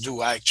people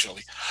do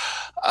actually.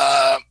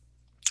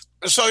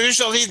 So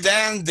usually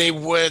then they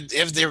would,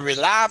 if they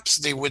relapse,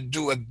 they would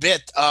do a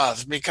bit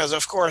of, because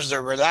of course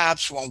the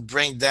relapse won't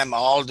bring them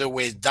all the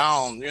way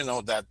down,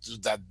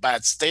 that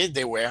bad state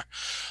they were.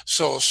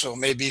 So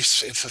maybe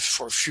if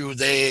for a few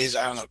days,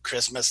 I don't know,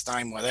 Christmas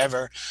time,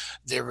 whatever,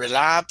 they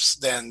relapse,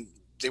 then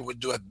they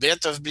would do a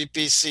bit of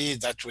BPC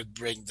that would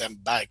bring them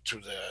back to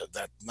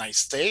that nice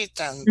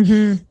state,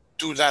 and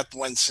do that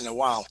once in a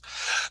while.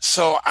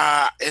 So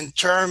in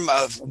terms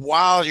of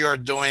while you're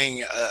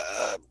doing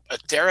a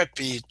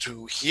therapy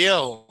to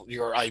heal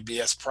your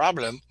IBS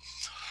problem,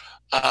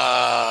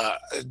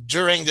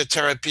 during the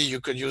therapy, you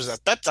could use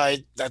that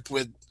peptide that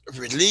would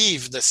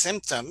relieve the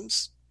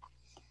symptoms.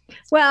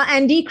 Well,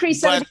 and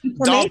decrease some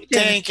inflammation. Don't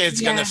think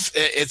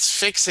it's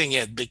fixing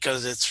it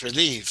because it's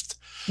relieved.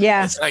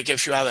 Yeah. It's like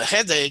if you have a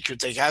headache, you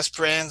take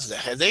aspirins, the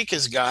headache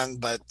is gone,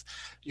 but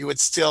you would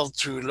still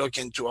to look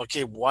into,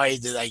 okay, why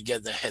did I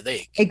get the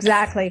headache?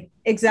 Exactly.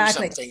 Do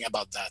something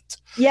about that.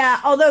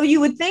 Yeah. Although you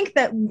would think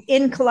that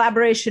in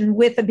collaboration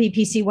with the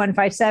BPC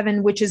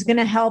 157, which is going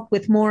to help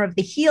with more of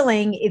the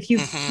healing, if you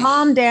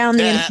calm down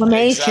the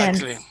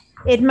inflammation,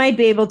 it might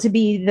be able to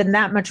be then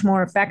that much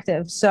more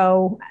effective.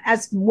 So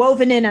as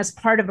woven in as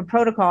part of a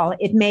protocol,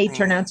 it may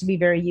turn out to be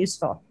very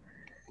useful.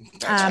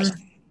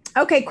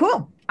 Okay,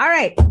 cool. All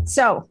right.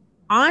 So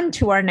on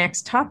to our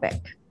next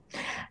topic.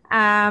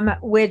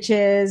 Which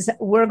is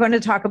we're going to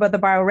talk about the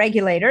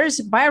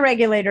bioregulators.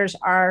 Bioregulators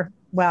are,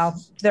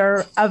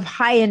 they're of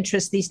high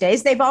interest these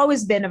days. They've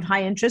always been of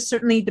high interest,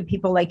 certainly to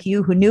people like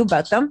you who knew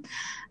about them.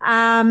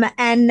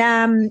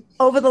 And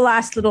over the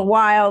last little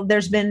while,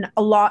 there's been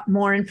a lot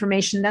more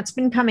information that's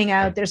been coming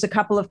out. There's a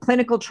couple of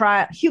clinical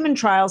human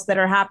trials that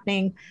are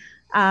happening.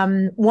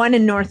 One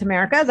in North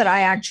America that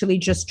I actually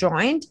just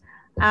joined.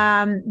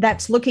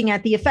 That's looking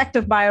at the effect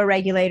of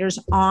bioregulators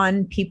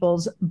on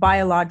people's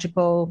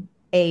biological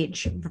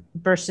age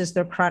versus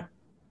their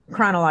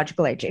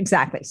chronological age.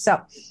 Exactly.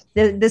 So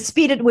the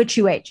speed at which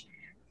you age.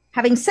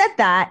 Having said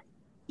that,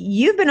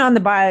 you've been on the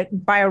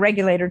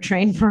bioregulator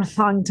train for a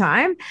long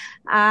time.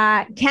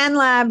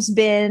 CanLab's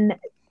been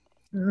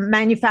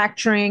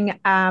manufacturing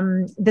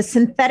the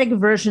synthetic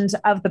versions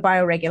of the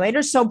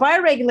bioregulators. So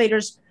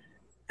bioregulators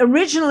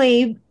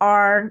originally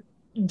are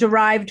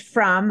derived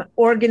from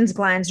organs,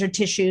 glands, or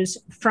tissues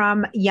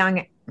from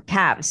young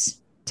calves.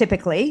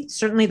 Typically,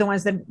 certainly the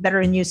ones that are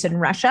in use in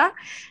Russia,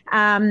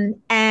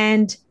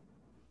 and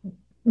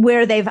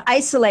where they've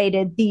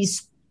isolated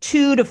these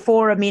 2 to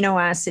 4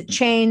 amino acid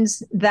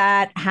chains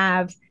that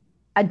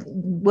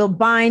will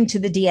bind to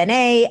the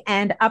DNA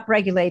and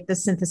upregulate the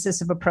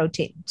synthesis of a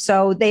protein.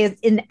 So they,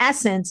 in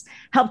essence,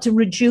 help to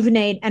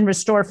rejuvenate and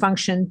restore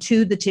function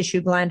to the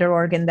tissue, gland, or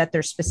organ that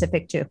they're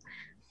specific to.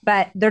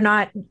 But they're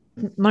not,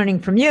 learning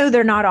from you,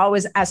 they're not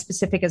always as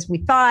specific as we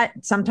thought.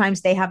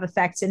 Sometimes they have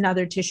effects in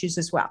other tissues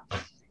as well.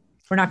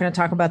 We're not going to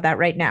talk about that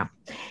right now.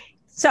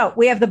 So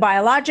we have the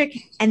biologic,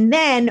 and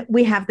then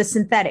we have the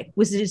synthetic,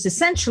 which is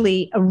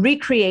essentially a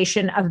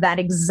recreation of that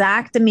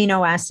exact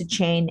amino acid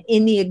chain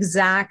in the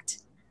exact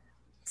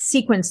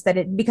sequence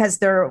because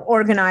they're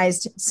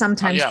organized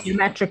sometimes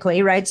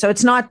geometrically, right? So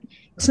it's not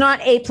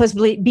A plus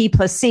B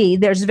plus C.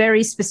 There's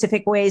very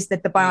specific ways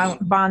that the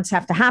bonds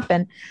have to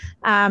happen.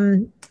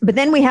 But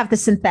then we have the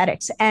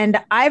synthetics. And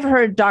I've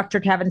heard Dr.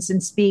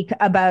 Kevinson speak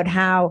about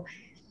how,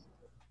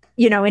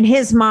 in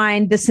his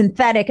mind, the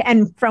synthetic,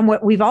 and from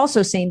what we've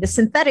also seen, the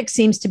synthetic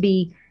seems to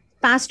be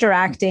faster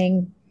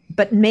acting,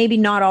 but maybe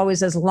not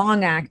always as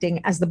long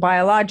acting as the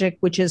biologic,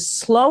 which is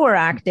slower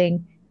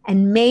acting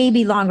and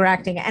maybe longer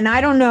acting. And I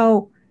don't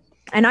know.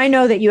 And I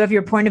know that you have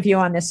your point of view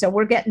on this, so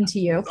we're getting to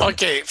you.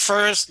 Okay,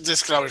 first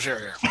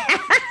disclosure.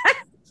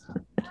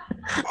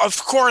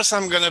 Of course,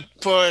 I'm going to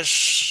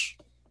push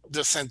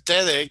the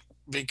synthetic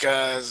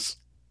because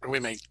we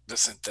make the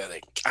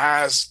synthetic.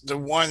 As the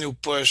one who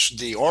pushed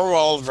the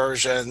oral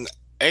version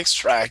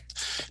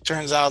extract,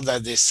 turns out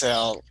that they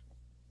sell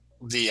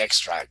the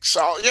extract.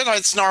 So,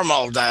 it's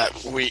normal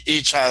that we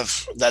each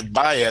have that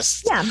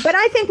bias. Yeah, but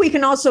I think we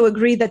can also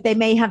agree that they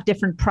may have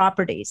different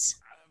properties.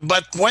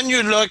 But when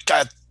you look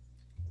at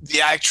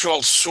the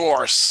actual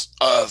source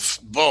of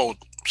both,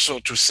 so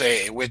to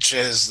say, which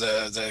is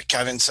the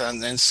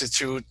Kavinson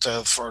Institute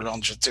for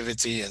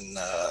Longevity in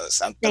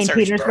St. St.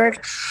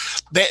 Petersburg,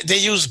 Petersburg. they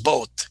use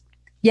both.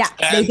 Yeah,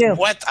 they And do.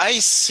 what I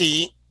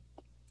see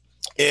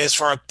is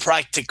for a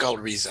practical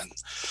reason.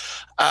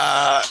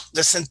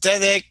 The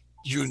synthetic,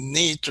 you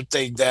need to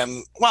take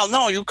them. Well,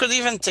 no, you could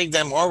even take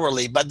them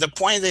orally, but the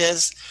point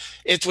is,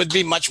 it would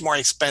be much more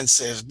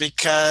expensive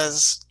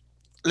because,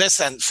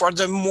 listen, for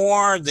the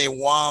more they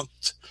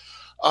want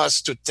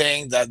us to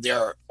think that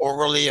they're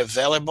orally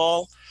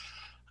available,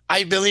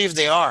 I believe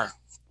they are.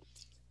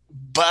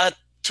 But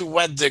to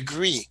what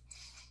degree?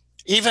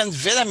 Even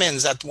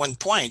vitamins at one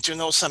point,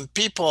 some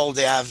people,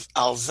 they have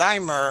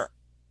Alzheimer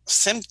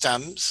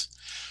symptoms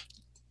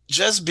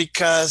just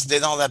because they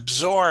don't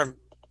absorb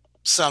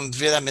some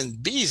vitamin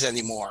B's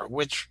anymore,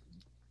 which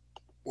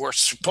we're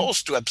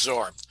supposed to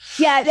absorb.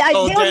 Yeah,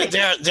 So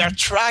their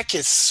track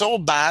is so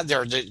bad,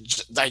 their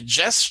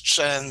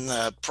digestion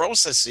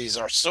processes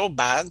are so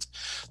bad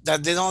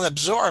that they don't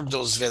absorb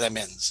those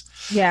vitamins.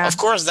 yeah. Of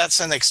course, that's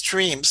an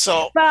extreme.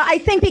 So, Well, I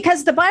think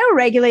because the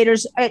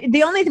bioregulators,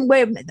 the only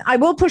way I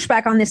will push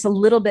back on this a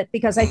little bit,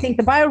 because I think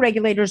the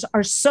bioregulators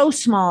are so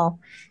small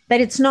that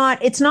it's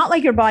not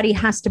like your body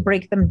has to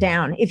break them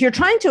down. If you're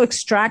trying to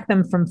extract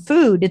them from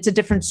food, it's a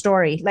different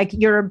story, like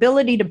your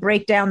ability to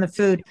break down the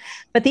food.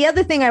 But the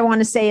other thing I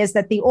want to say is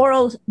that the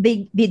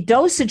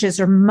dosages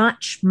are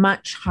much,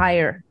 much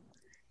higher.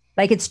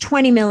 Like it's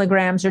 20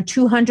 milligrams or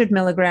 200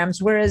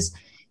 milligrams, whereas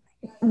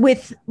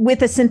with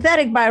a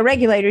synthetic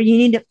bioregulator, you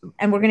need to,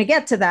 and we're going to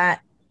get to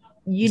that,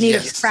 you need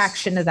yes, a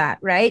fraction of that,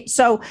 right?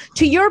 So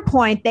to your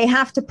point, they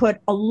have to put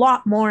a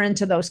lot more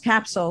into those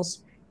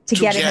capsules to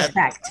get an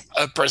effect.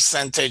 a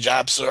percentage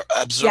absorbed.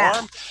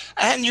 Yeah.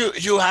 And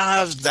you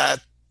have that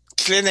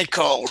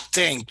clinical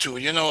thing too.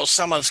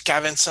 Some of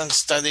Cavinson's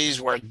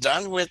studies were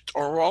done with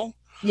oral,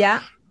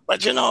 Yeah.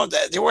 but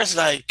there was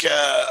like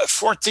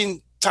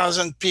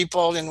 14,000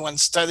 people in one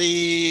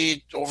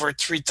study, over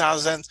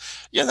 3,000.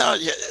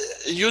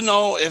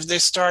 If they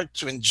start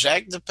to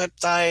inject the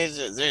peptide,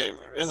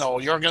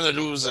 you're going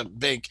to lose a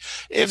big.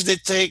 If they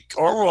take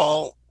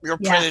oral, you're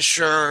pretty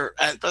sure.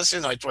 And plus,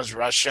 it was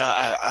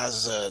Russia,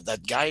 as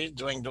that guy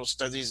doing those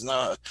studies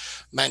now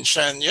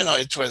mentioned.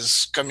 It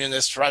was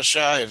communist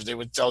Russia. If they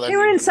would tell them they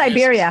were in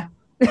Siberia.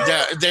 they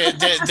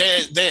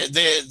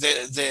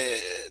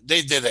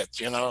did it.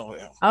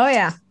 Oh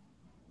yeah,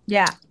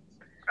 yeah.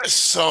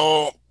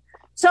 So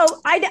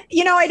I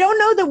don't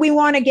know that we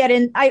want to get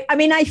in. I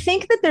mean, I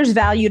think that there's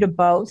value to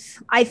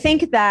both. I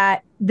think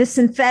that the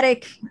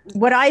synthetic,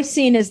 what I've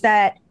seen is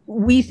that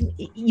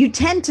you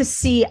tend to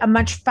see a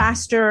much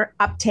faster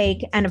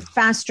uptake and a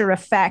faster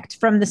effect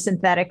from the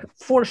synthetic,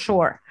 for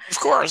sure. Of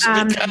course,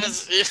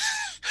 because it's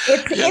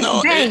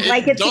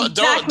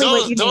exactly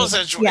what you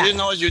dosage,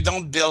 yeah. you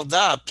don't build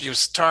up. You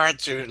start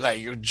to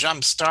you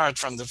jump start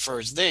from the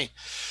first day.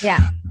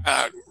 Yeah.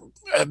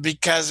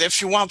 Because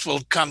if you want,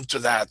 we'll come to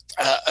that.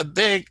 A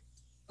big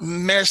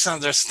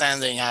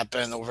misunderstanding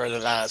happened over the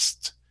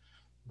last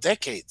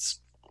decades,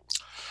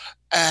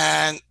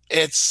 and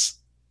it's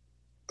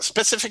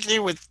specifically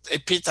with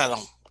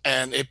epitalon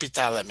and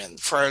epitalamine.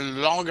 For a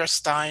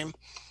longest time,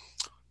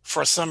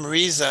 for some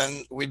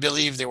reason, we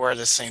believe they were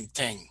the same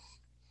thing.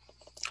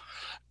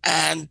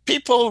 And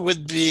people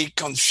would be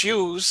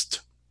confused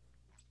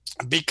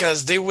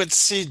because they would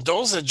see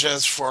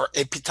dosages for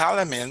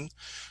epitalamine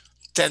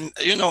 10,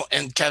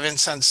 in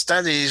Kavinson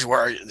studies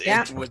where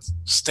it would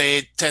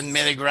stay 10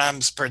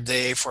 milligrams per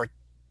day for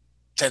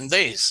 10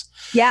 days.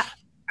 Yeah.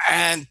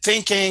 And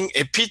thinking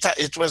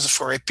it was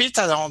for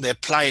epitalon, they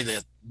applied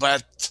it.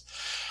 But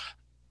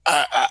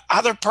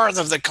other part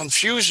of the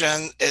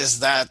confusion is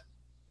that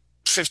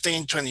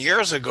 15, 20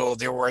 years ago,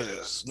 there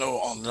was no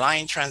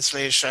online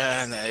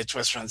translation. It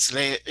was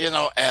translated,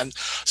 and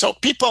so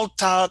people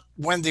thought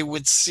when they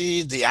would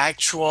see the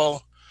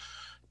actual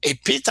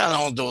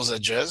epitalon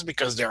dosages,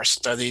 because there are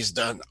studies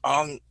done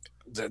on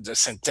the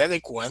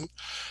synthetic one,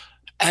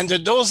 and the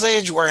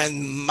dosage were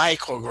in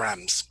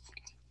micrograms.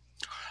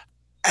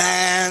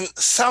 And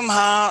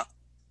somehow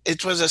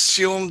it was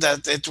assumed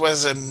that it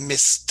was a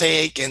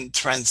mistake in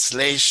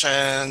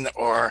translation,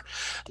 or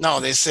no,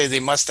 they say they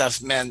must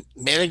have meant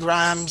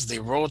milligrams, they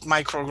wrote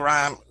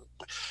microgram.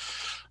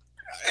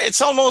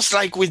 It's almost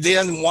like we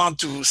didn't want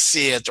to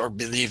see it or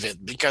believe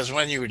it, because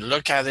when you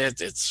look at it,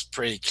 it's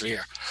pretty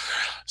clear.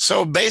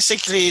 So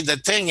basically, the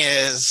thing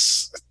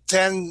is,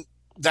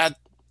 that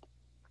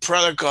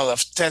protocol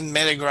of 10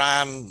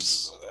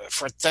 milligrams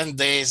for 10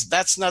 days,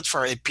 that's not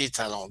for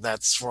epitalon,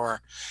 that's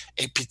for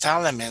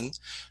epitalamine.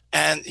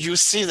 And you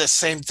see the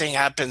same thing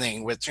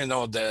happening with,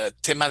 the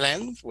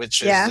Thymalin,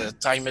 which is the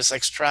thymus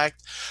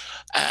extract,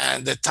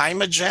 and the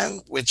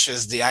Thymogen, which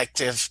is the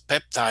active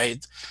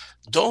peptide.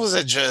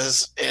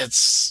 Dosages,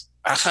 it's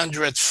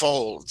 100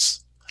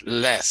 folds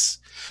less.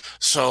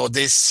 So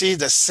they see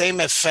the same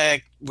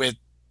effect with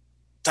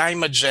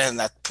Thymogen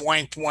at zero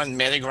point 0.1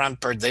 milligram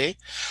per day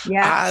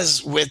Yeah,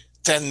 as with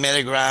 10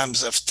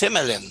 milligrams of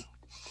Thymelin.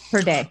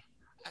 per day.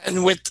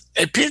 And with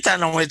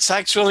Epitalon, it's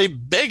actually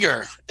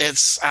bigger.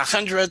 It's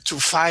 100 to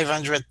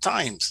 500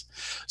 times.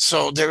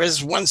 So there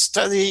is one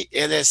study,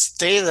 it is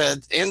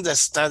stated in the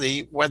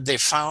study, what they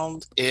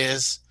found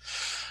is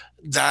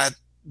that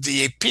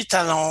the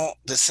Epitalon,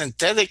 the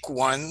synthetic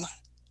one,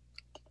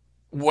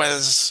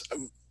 was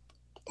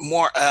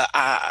more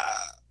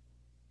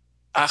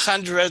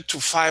 100 to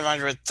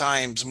 500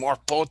 times more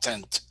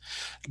potent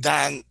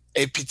than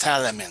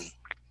epitalamin.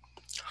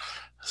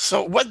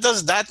 So what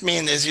does that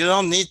mean is you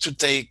don't need to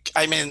take,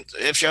 I mean,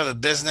 if you have a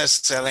business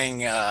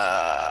selling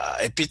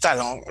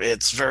Epitalon,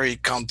 it's very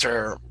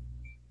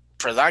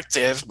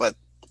counterproductive, but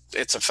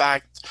it's a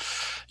fact.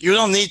 You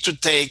don't need to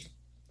take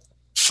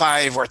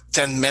 5 or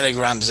 10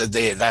 milligrams a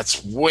day.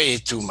 That's way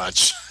too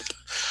much.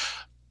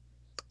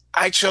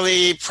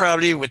 Actually,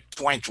 probably with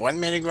 0.1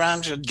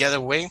 milligrams, you'd get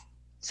away.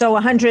 So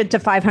 100 to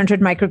 500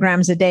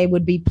 micrograms a day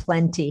would be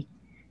plenty,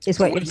 is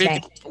what you're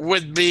saying.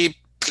 Would be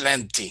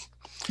plenty.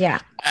 Yeah.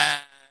 And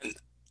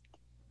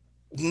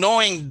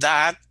knowing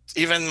that,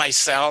 even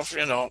myself,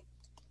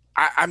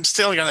 I'm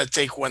still going to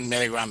take 1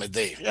 milligram a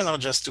day,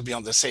 just to be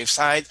on the safe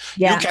side.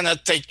 Yeah. You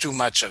cannot take too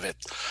much of it.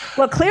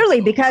 Well, clearly,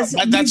 because...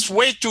 But that's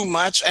way too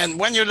much. And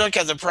when you look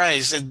at the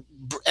price, and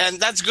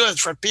that's good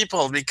for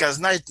people because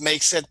now it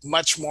makes it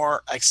much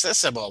more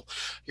accessible.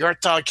 You're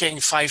talking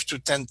 5 to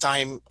 10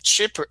 times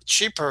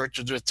cheaper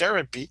to do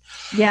therapy.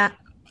 Yeah.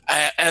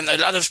 And a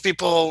lot of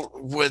people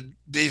would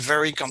be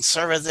very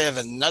conservative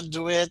and not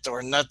do it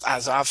or not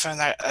as often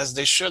as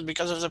they should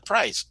because of the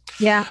price.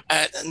 Yeah.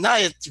 Now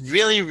it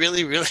really,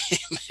 really, really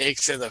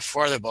makes it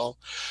affordable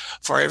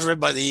for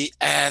everybody,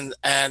 and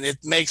it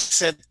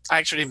makes it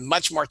actually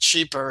much more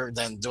cheaper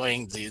than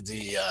doing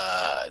the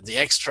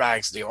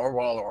extracts, the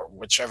oral, or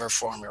whichever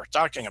form you're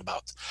talking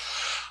about.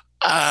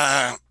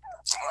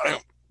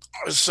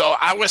 So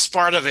I was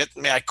part of it,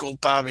 mea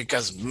culpa,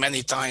 because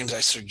many times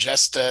I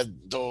suggested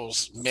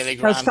those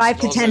milligrams. Those 5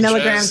 to 10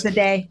 milligrams a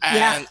day.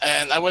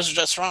 And I was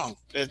just wrong.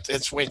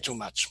 It's way too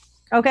much.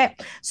 Okay.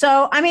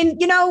 So, I mean,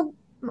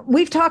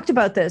 we've talked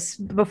about this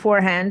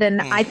beforehand,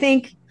 and I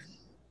think,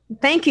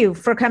 thank you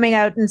for coming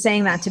out and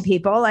saying that to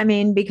people. I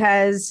mean,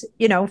 because,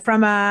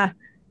 from a...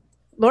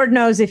 Lord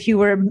knows if you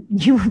were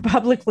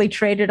publicly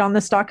traded on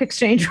the stock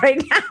exchange right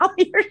now,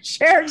 your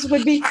shares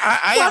would be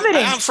plummeting.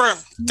 I am for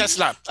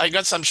Tesla. I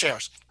got some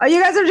shares. Oh,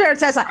 you got some shares,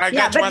 Tesla.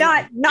 Yeah, but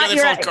not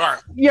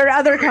your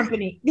other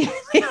company. The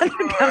other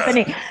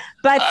company.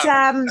 But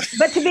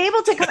to be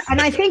able to come,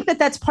 and I think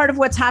that's part of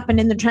what's happened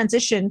in the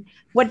transition.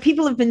 What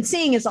people have been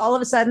seeing is all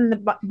of a sudden the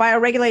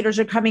bioregulators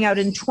are coming out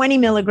in 20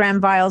 milligram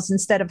vials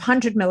instead of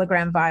 100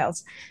 milligram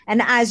vials.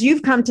 And as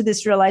you've come to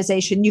this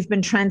realization, you've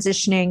been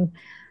transitioning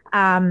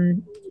the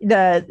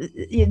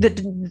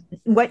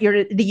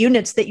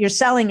units that you're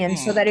selling in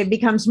so that it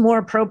becomes more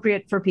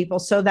appropriate for people.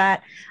 So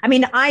that, I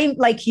mean, I,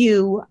 like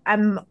you,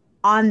 I'm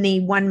on the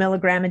 1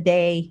 milligram a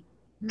day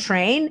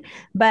train,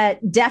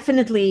 but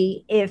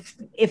definitely if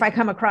I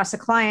come across a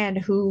client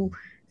who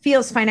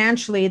feels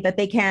financially that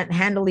they can't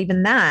handle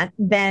even that,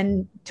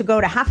 then to go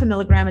to 0.5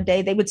 milligram a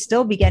day, they would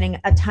still be getting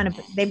a ton of,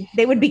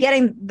 they would be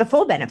getting the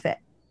full benefit.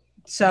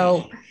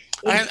 So,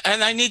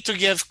 and I need to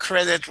give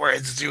credit where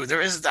it's due. There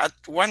is that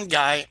one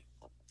guy,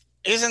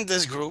 is in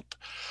this group,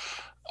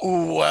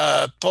 who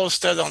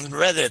posted on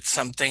Reddit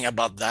something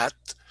about that.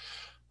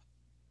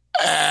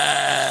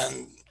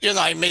 And,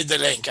 I made the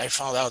link. I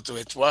found out who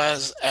it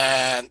was.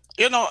 And,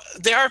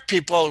 there are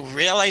people who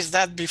realized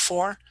that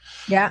before.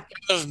 Yeah.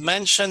 I've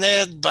mentioned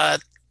it,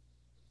 but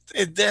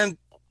it didn't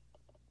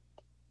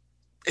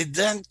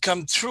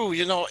come true.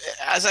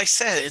 As I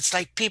said, it's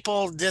like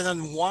people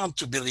didn't want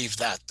to believe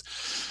that.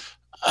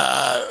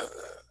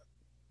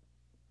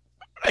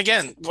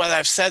 Again, what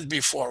I've said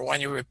before, when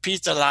you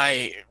repeat a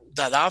lie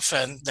that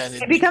often, then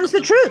it becomes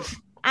the truth.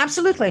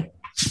 Absolutely.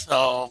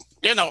 So,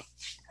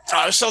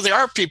 so there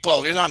are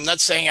people, I'm not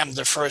saying I'm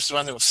the first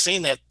one who've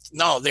seen it.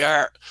 No, there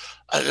are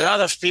a lot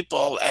of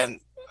people,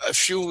 and a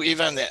few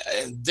even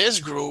in this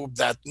group,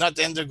 that not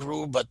in the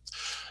group, but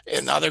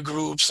in other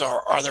groups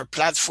or other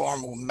platform,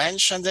 who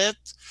mentioned it,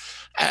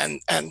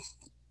 and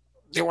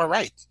they were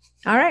right.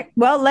 All right.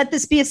 Well, let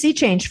this be a sea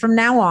change. From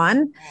now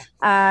on,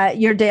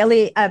 your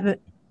daily, a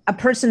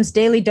person's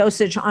daily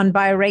dosage on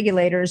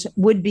bioregulators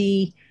would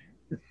be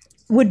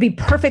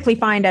perfectly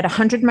fine at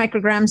 100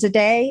 micrograms a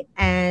day.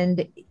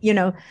 And,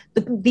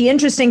 the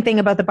interesting thing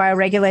about the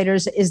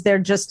bioregulators is there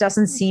just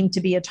doesn't seem to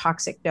be a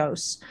toxic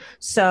dose.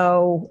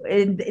 So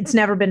it's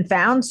never been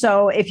found.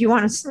 So if you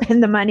want to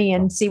spend the money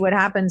and see what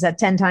happens at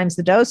 10 times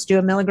the dose, do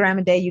 1 milligram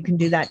a day, you can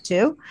do that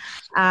too.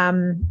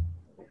 And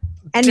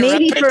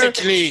maybe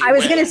I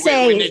was going to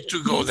say, we need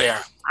to go there.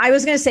 I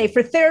was going to say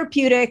for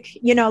therapeutic,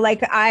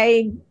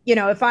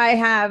 if I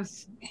have,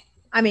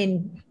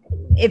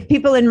 if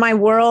people in my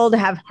world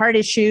have heart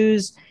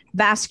issues,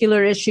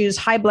 vascular issues,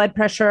 high blood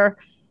pressure,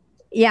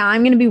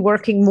 I'm going to be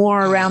working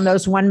more around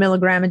those 1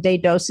 milligram a day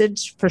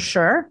dosage for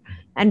sure,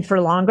 and for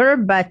longer.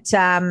 But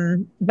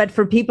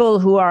for people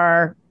who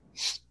are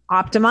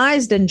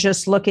optimized and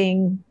just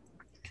looking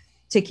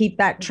to keep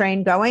that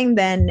train going,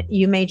 then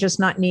you may just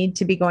not need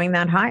to be going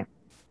that high.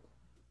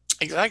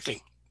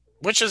 Exactly.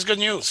 Which is good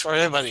news for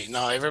everybody.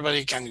 Now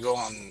everybody can go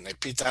on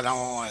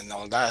Epitalon and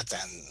all that,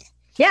 and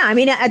yeah, I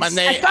mean, at some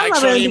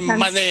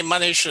level,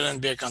 money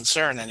shouldn't be a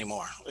concern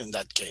anymore in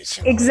that case.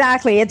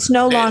 Exactly, it's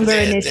no longer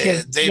an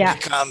issue. They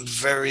become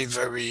very,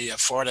 very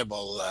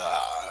affordable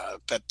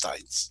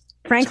peptides.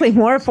 Frankly,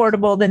 more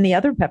affordable than the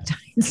other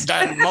peptides.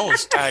 Than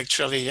most,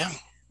 actually, yeah.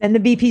 And the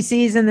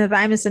BPCs and the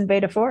thymosin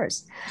beta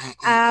 4s.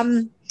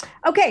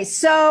 Okay,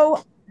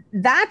 so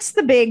that's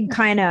the big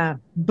kind of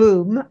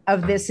boom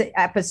of this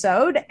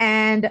episode.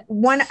 And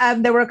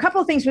there were a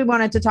couple of things we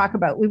wanted to talk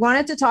about. We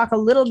wanted to talk a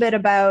little bit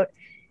about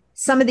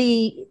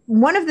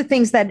one of the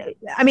things that,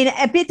 I mean,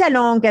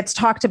 Epitalon gets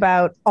talked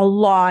about a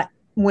lot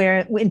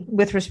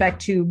with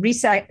respect to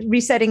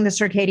resetting the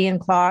circadian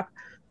clock,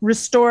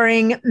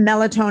 restoring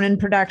melatonin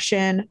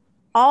production,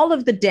 all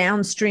of the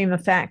downstream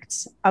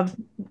effects of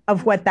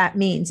what that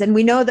means. And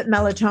we know that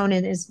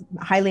melatonin is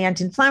highly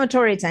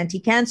anti-inflammatory, it's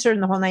anti-cancer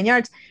and the whole 9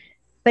 yards.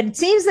 But it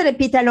seems that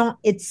Epitalon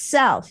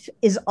itself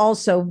is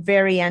also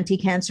very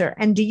anti-cancer.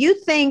 And do you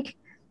think,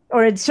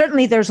 or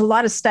certainly there's a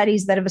lot of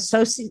studies that have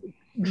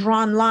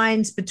drawn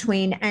lines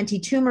between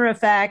anti-tumor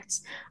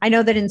effects. I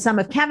know that in some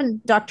of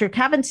Dr.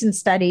 Cavinson's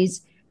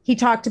studies, he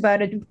talked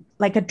about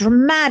a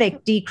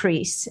dramatic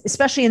decrease,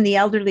 especially in the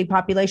elderly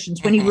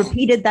populations. When he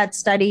repeated that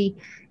study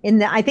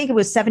I think it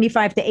was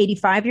 75 to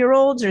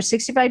 85-year-olds or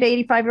 65 to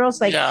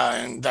 85-year-olds.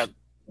 And that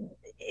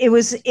it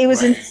was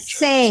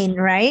insane,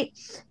 right?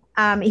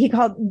 He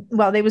called,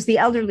 there was the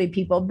elderly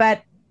people,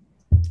 but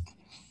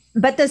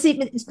does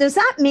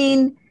that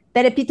mean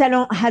that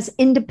Epitalon has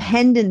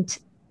independent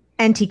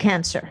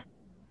anti-cancer?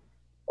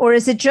 Or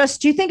is it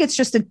do you think it's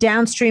just a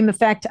downstream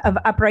effect of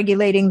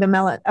upregulating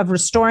of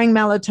restoring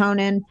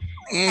melatonin?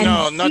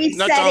 No, not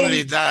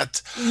only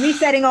that.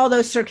 Resetting all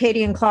those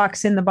circadian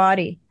clocks in the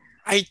body.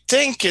 I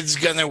think it's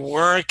going to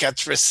work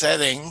at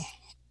resetting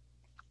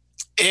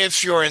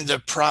if you're in the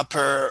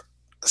proper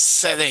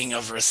setting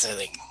of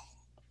resetting.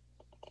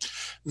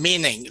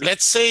 Meaning,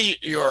 let's say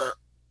your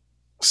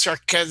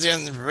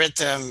circadian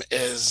rhythm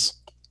is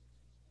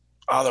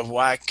out of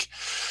whack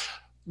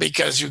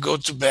because you go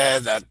to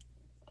bed at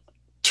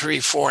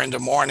 3, 4 in the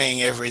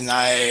morning every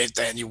night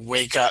and you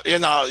wake up, you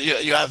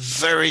have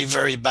very,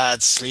 very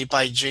bad sleep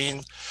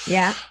hygiene.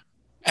 Yeah.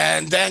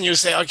 And then you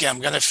say, okay, I'm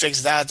going to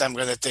fix that. I'm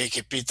going to take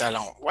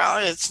Epitalon.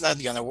 Well, it's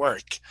not going to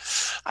work.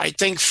 I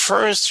think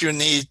first you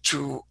need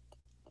to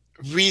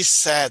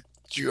reset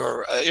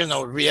your,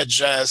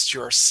 readjust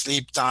your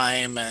sleep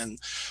time and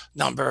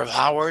number of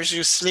hours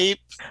you sleep.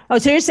 Oh,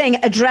 so you're saying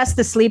address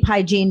the sleep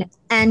hygiene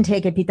and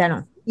take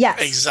Epitalon.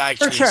 Yes.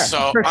 Exactly. For sure.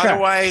 So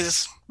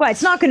otherwise... Well,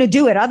 it's not going to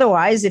do it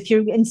otherwise if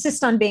you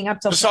insist on being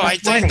up till. So I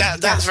think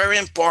that's very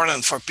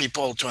important for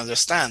people to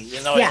understand.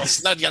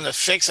 It's not going to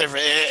fix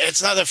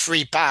it's not a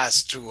free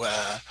pass to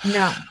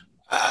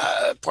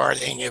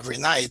partying every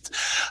night.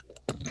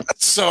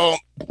 So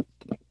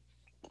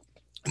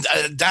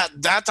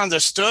that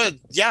understood.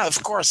 Yeah,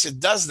 of course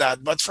it does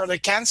that. But for the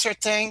cancer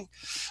thing,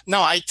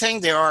 no, I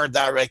think there are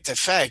direct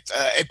effect.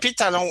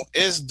 Epitalon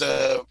is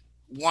the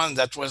one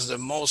that was the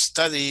most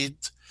studied.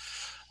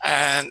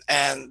 And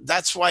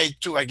that's why,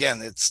 too,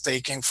 again, it's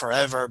taking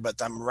forever,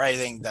 but I'm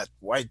writing that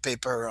white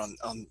paper on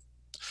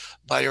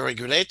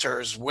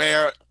bioregulators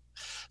where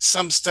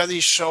some study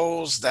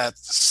shows that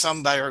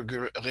some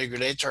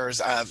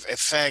bioregulators have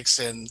effects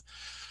in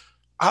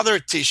other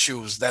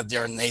tissues that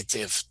they're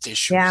native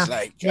tissues.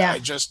 I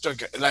just took,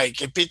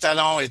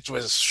 Epitalon, it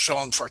was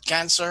shown for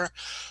cancer.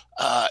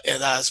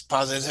 It has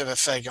positive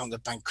effect on the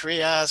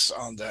pancreas,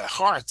 on the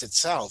heart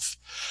itself.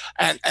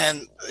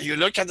 And you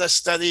look at the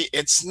study,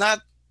 it's not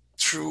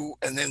through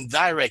an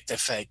indirect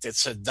effect.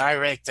 It's a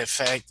direct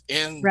effect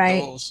in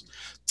those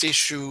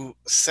tissue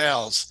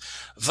cells.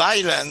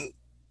 Violin,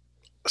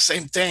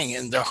 same thing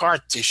in the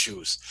heart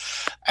tissues.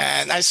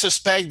 And I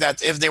suspect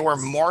that if there were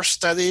more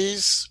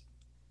studies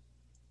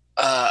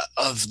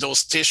of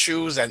those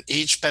tissues and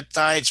each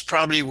peptides,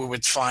 probably we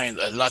would find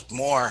a lot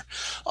more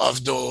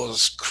of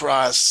those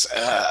cross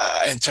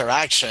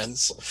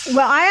interactions.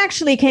 Well, I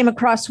actually came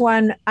across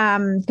one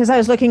because I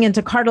was looking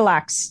into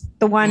Cardilax,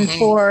 the one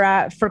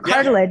for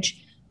cartilage. Yeah.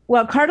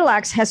 Well,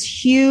 Cardilax has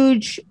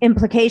huge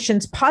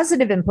implications,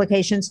 positive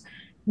implications,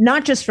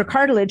 not just for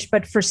cartilage,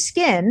 but for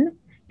skin,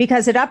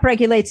 because it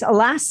upregulates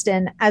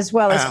elastin as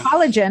well as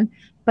collagen,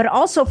 but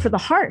also for the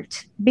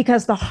heart,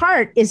 because the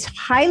heart is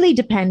highly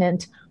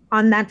dependent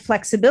on that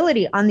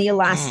flexibility, on the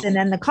elastin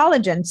and the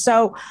collagen.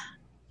 So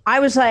I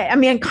was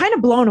I'm kind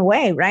of blown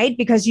away, right?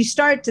 Because you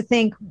start to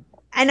think,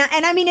 and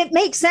I mean, it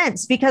makes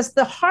sense because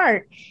the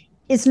heart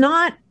is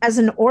not as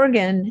an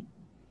organ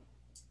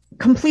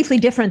completely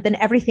different than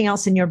everything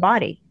else in your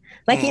body.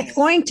 It's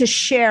going to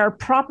share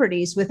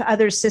properties with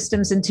other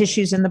systems and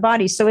tissues in the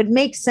body. So it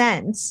makes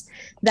sense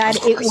that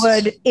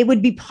it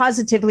would be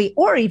positively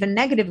or even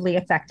negatively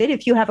affected.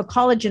 If you have a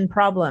collagen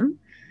problem,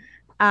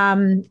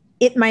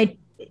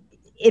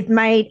 it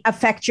might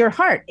affect your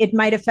heart. It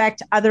might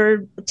affect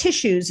other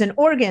tissues and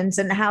organs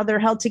and how they're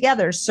held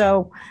together.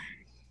 So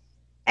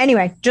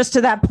anyway, just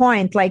to that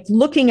point, like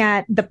looking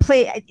at the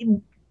play,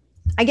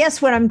 I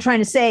guess what I'm trying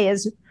to say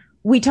is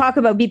we talk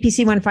about BPC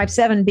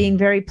 157 being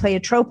very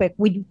pleiotropic.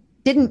 We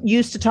didn't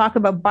used to talk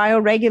about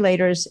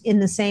bioregulators in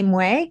the same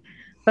way.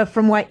 But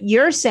from what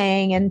you're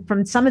saying and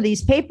from some of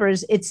these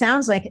papers, it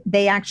sounds like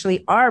they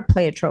actually are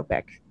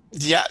pleiotropic.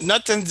 Yeah,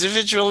 not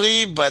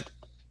individually, but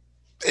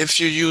if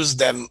you use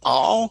them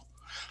all,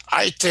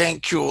 I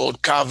think you will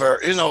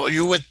cover,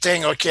 you would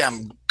think, okay,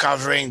 I'm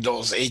covering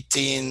those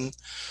 18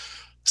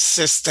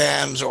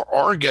 systems or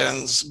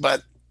organs,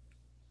 but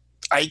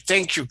I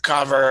think you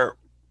cover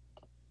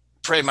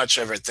pretty much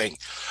everything.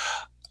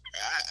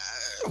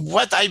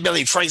 What I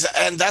believe, for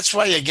example, and that's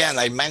why, again,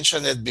 I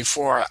mentioned it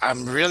before,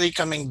 I'm really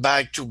coming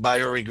back to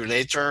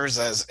bioregulators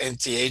as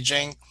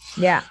anti-aging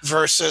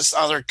versus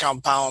other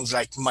compounds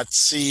like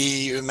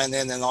MUTC,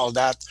 humanin, and all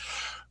that,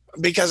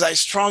 because I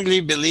strongly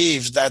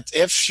believe that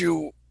if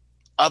you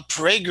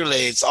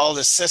upregulate all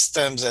the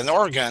systems and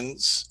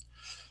organs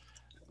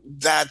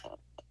that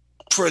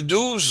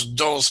produce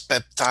those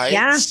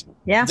peptides,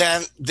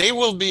 then they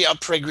will be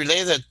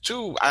upregulated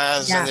too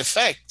as an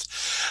effect.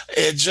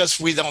 It just,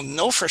 we don't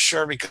know for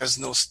sure because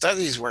no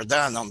studies were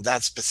done on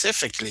that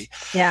specifically.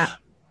 Yeah.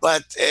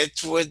 But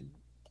it would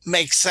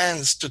make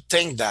sense to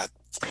think that.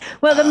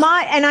 Well,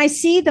 and I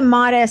see the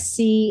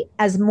MOD-SC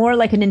as more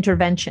like an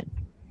intervention.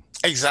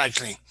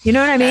 Exactly. You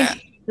know what I mean?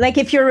 Like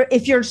if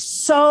you're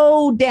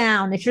so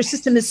down, if your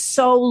system is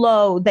so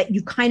low that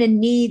you kind of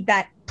need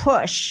that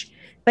push,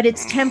 but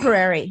it's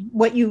temporary.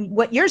 What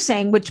you're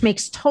saying, which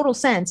makes total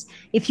sense,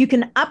 if you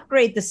can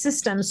upgrade the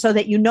system so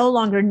that you no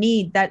longer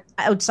need that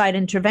outside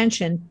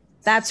intervention,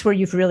 that's where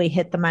you've really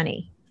hit the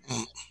money.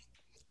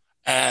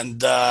 And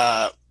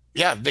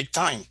big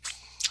time.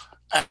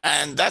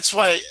 And that's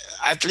why,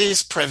 at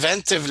least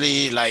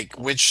preventively, like,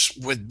 which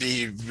would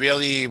be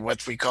really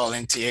what we call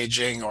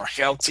anti-aging or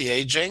healthy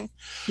aging.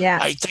 Yeah.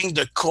 I think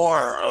the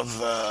core of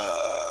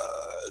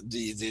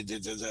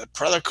the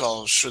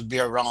protocol should be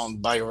around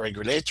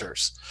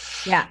bioregulators.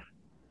 Yeah.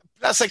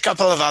 Plus a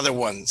couple of other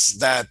ones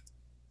that,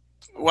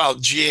 well,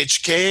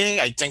 GHK,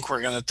 I think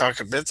we're going to talk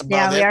a bit about it.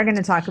 Yeah, we are going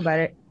to talk about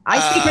it. I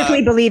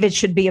secretly believe it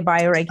should be a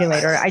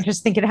bioregulator. I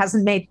just think it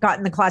hasn't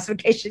gotten the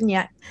classification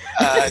yet.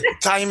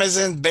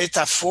 Thymosin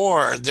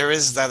beta-4, there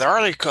is that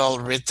article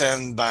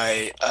written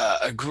by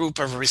a group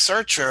of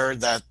researchers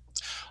that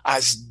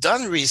has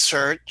done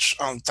research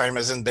on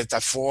thymosin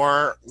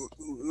beta-4,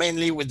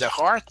 mainly with the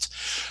heart.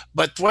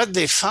 But what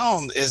they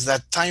found is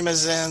that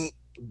thymosin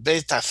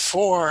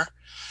beta-4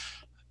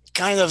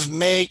 kind of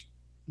make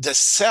the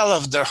cell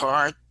of the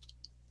heart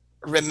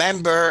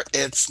remember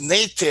its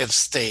native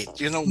state,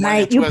 when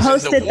it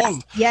was in the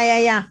womb.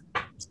 Yeah.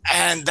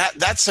 And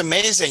that's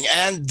amazing.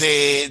 And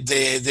they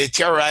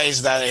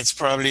theorize that it's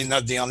probably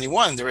not the only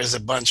one. There is a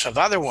bunch of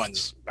other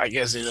ones. I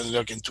guess they didn't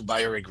look into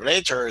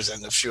bioregulators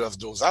and a few of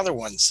those other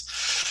ones.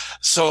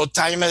 So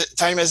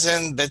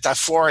thymosin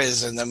beta-4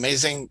 is an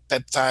amazing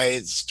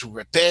peptide to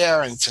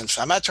repair, and it's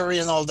inflammatory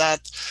and all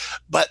that.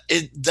 But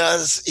it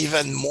does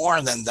even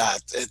more than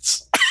that.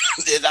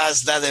 It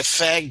has that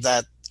effect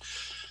that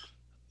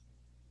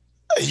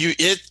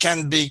it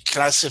can be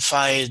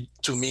classified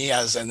to me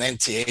as an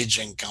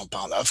anti-aging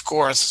compound. Of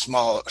course,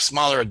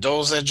 smaller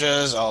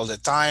dosages all the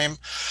time,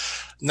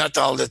 not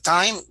all the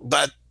time,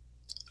 but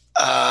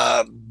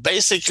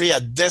basically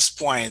at this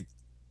point,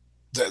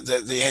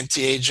 the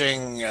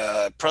anti-aging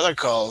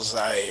protocols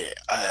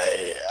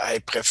I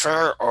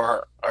prefer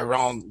are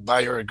around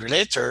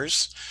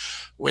bioregulators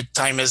with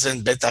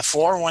thymosin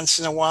beta-4 once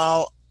in a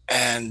while,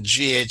 and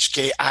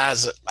GHK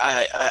as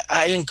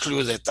I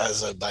include it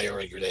as a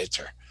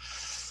bioregulator.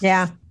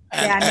 Yeah.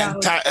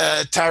 And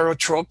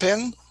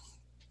tyrotropin.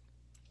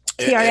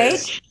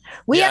 TRH?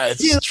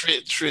 It's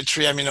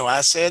three amino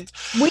acid.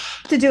 We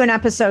have to do an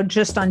episode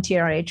just on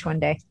TRH one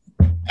day.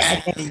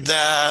 And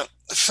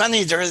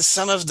funny, there is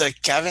some of the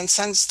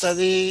Cavensan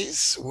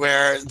studies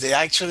where they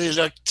actually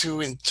looked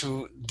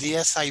into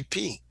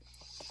DSIP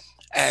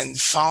and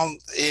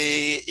found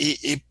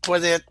he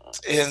put it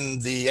in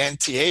the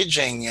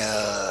anti-aging.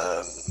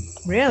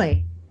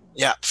 Really?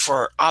 Yeah,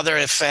 for other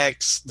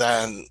effects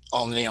than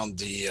only on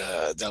the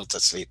delta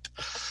sleep.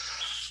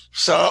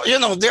 So,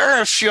 there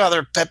are a few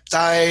other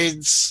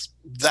peptides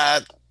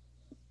that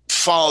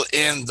fall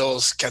in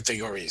those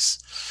categories.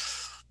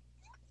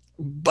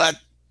 But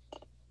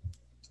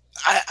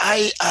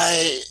I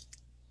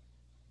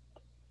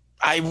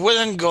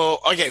wouldn't go,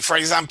 okay, for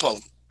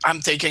example,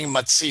 I'm taking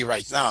MUTC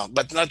right now,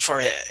 but not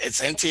for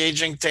its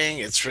anti-aging thing.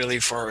 It's really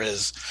for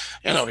his,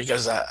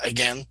 because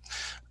again,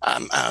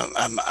 I'm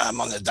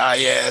on a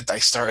diet. I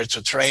started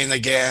to train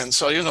again.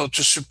 So,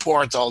 to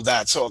support all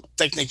that. So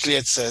technically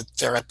it's a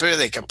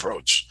therapeutic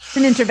approach.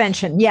 An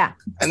intervention. Yeah.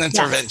 An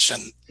intervention.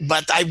 Yeah.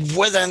 But I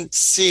wouldn't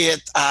see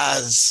it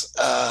as,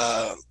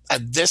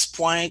 at this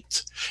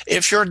point,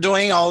 if you're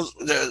doing all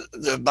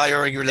the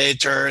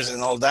bioregulators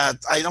and all that,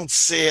 I don't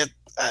see it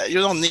You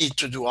don't need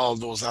to do all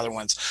those other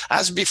ones.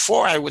 As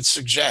before, I would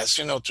suggest,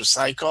 to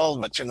cycle,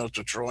 but,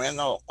 to throw in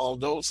all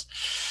those.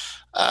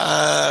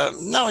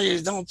 No,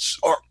 you don't.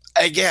 Or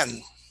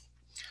again,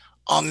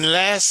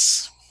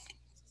 unless,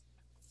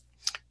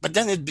 but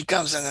then it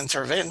becomes an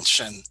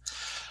intervention.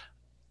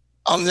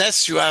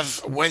 Unless you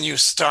have, when you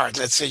start,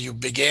 let's say you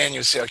begin,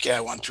 you say, okay,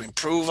 I want to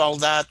improve all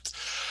that.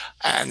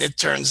 And it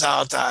turns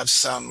out I have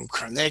some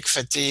chronic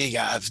fatigue,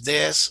 I have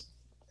this,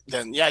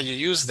 then yeah, you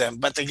use them.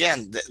 But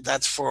again,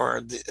 that's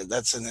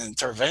an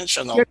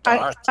interventional You're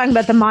part. talking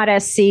about the Mod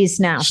SCs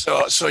now.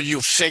 So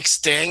you fix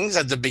things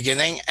at the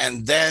beginning,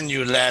 and then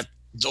you let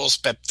those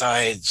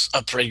peptides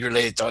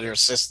upregulate all your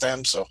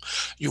system, so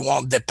you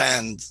won't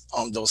depend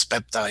on those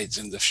peptides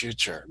in the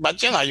future.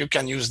 But you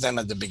can use them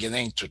at the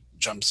beginning to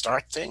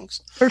jumpstart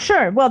things. For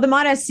sure. Well, the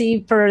Mod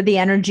SC for the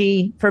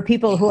energy, for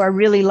people who are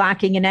really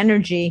lacking in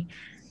energy,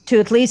 to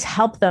at least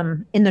help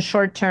them in the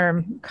short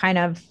term, kind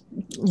of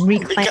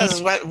reclaim. Because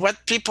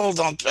what people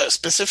don't,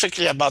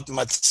 specifically about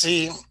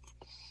MOTS-c,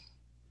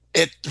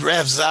 it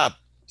revs up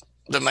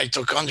the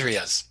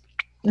mitochondria,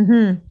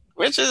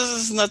 which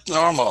is not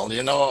normal.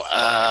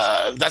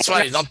 That's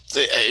why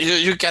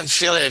you can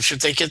feel it if you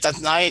take it at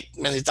night.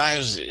 Many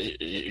times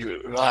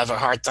you will have a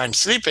hard time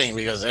sleeping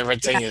because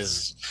everything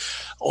is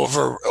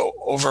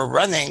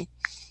overrunning.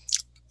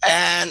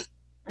 And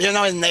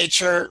in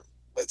nature,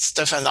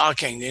 Stephen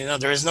Hawking,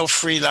 there is no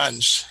free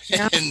lunch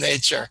in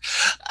nature.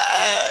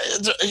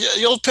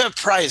 You'll pay a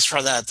price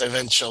for that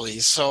eventually.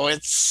 So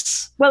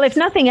well, if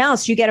nothing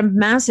else, you get a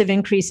massive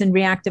increase in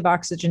reactive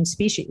oxygen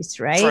species,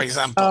 right? For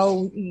example.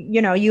 So,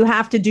 you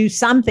have to do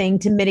something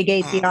to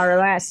mitigate the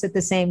ROS at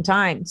the same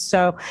time.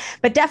 So,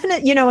 but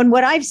definitely, and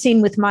what I've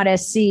seen with Mod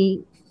SC,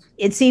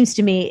 it seems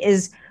to me,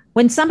 is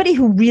when somebody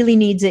who really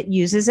needs it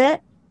uses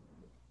it,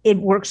 it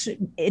works.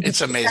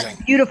 It's amazing.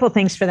 Beautiful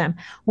things for them.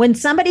 When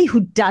somebody who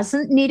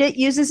doesn't need it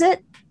uses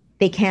it,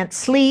 they can't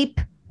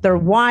sleep. They're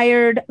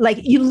wired. Like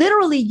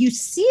you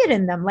see it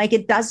in them. Like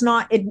it does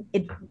not,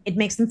 it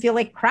makes them feel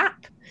like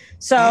crap.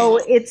 So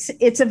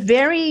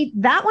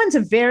that one's a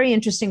very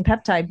interesting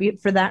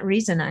peptide for that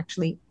reason,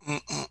 actually.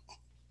 And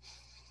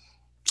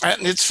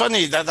it's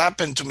funny that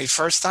happened to me.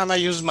 First time I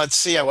used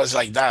MOTS-c, I was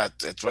like that.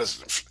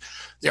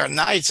 There are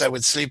nights I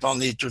would sleep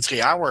only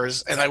 2-3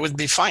 hours and I would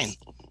be fine.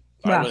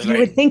 Well, you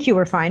would think you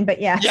were fine,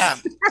 but yeah. Yeah.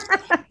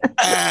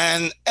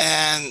 and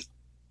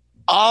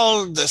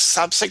all the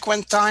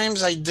subsequent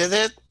times I did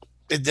it,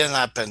 it didn't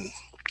happen.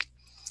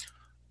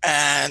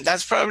 And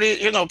that's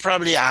probably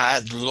I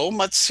had low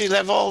MOTS-c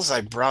levels.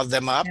 I brought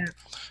them up. Yeah.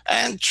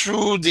 And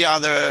through the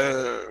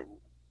other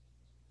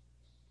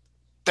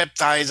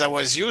peptides I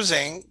was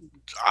using,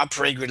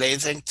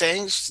 upregulating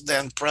things,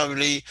 then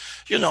probably,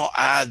 I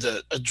had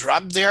a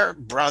drop there,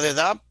 brought it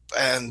up,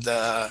 and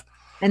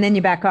then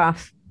you back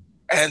off.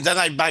 And then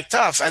I backed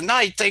off. And now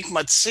I take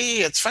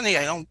MOTS-c. It's funny,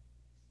 it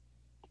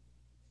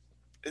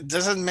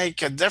doesn't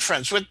make a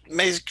difference.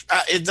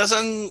 It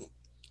doesn't.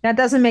 That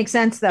doesn't make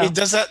sense, though. It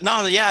doesn't.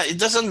 No, yeah, it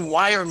doesn't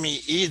wire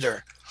me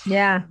either.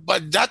 Yeah.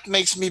 But that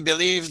makes me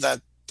believe that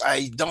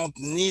I don't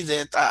need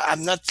it.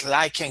 I'm not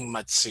liking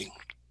MOTS-c.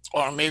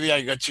 Or maybe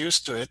I got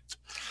used to it.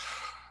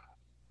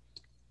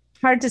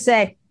 Hard to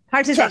say.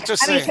 I mean,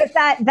 because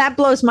that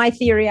blows my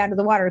theory out of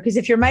the water. Because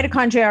if your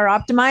mitochondria are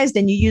optimized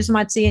and you use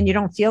MOTS-c and you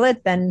don't feel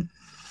it, then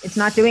it's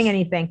not doing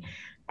anything.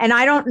 And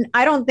I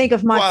don't think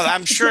of MOTS-c. Well,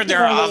 I'm sure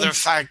there are other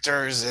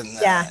factors in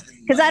that. Yeah,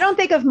 because I don't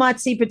think of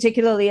MOTS-c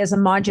particularly as a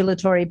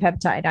modulatory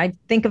peptide. I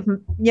think of,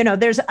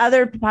 there's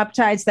other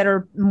peptides that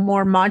are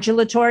more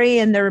modulatory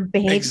in their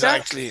behavior.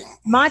 Exactly.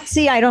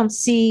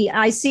 MOTS-c,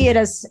 I see it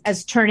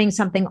as turning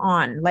something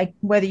on. Like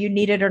whether you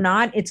need it or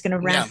not, it's going to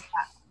ramp up.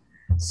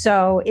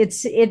 So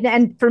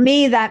and for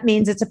me, that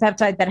means it's a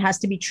peptide that has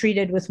to be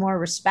treated with more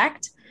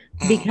respect.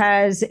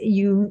 Because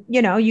you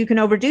can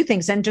overdo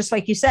things. And just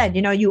like you said,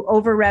 you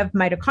over-rev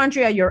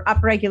mitochondria, you're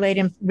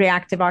upregulating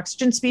reactive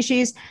oxygen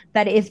species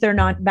that if they're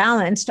not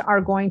balanced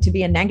are going to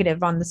be a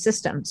negative on the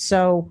system.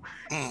 So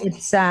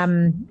it's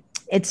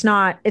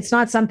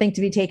not something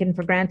to be taken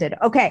for granted.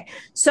 Okay.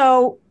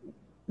 So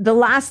the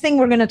last thing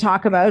we're going to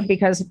talk about,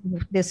 because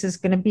this is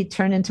going to be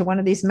turned into one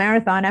of these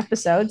marathon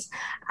episodes,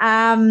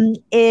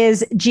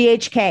 is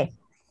GHK.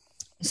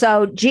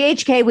 So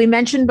GHK, we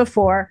mentioned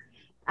before,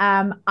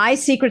 I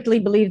secretly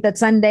believe that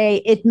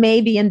someday it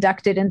may be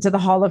inducted into the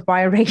Hall of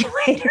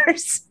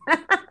Bioregulators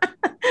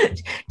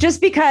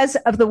just because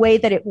of the way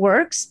that it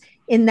works,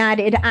 in that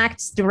it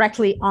acts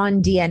directly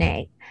on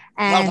DNA.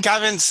 And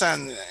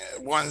Cavinson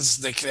once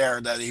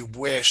declared that he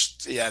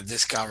wished he had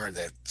discovered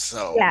it.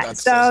 So yeah,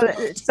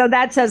 so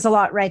that says a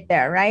lot right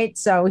there, right?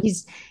 So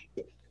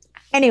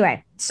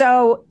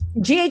so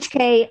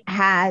GHK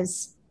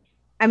has,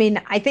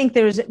 I think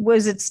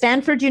was it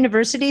Stanford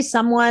University?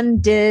 Someone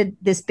did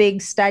this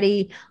big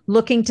study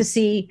looking to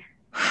see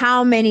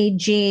how many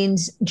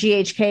genes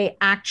GHK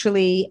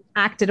actually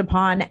acted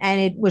upon.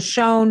 And it was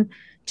shown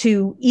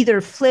to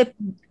either flip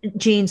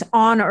genes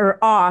on or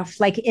off,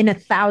 like in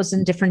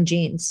 1,000 different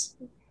genes,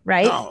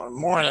 right? No,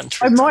 more than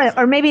 3,000.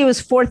 Or maybe it was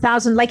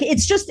 4,000. Like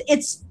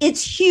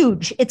it's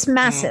huge. It's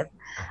massive.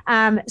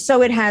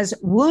 So it has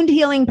wound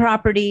healing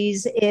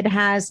properties. It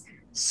has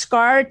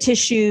scar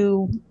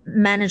tissue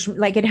management,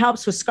 like it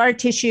helps with scar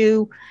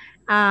tissue.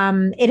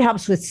 It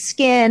helps with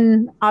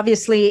skin.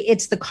 Obviously,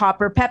 it's the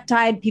copper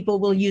peptide. People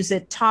will use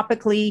it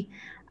topically.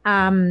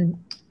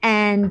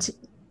 And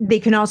they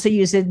can also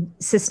use it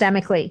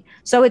systemically.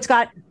 So it's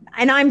got,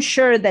 and I'm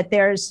sure that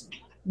there's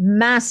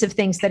massive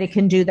things that it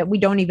can do that we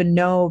don't even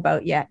know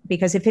about yet,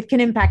 because if it can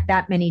impact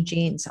that many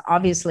genes,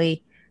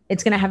 obviously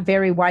it's going to have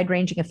very wide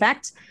ranging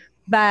effects.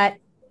 But,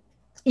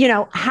 you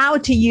know, how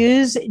to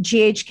use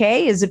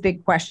GHK is a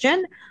big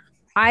question.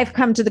 I've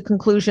come to the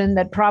conclusion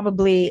that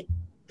probably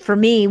for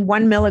me,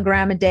 1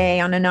 milligram a day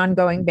on an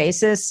ongoing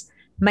basis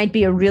might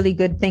be a really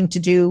good thing to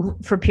do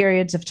for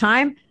periods of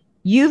time.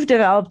 You've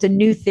developed a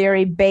new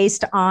theory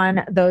based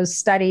on those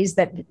studies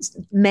that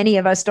many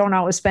of us don't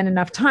always spend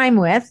enough time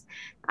with.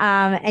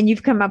 And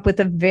you've come up with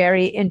a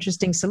very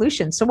interesting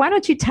solution. So why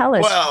don't you tell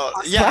us? Well,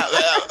 yeah,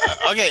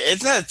 okay,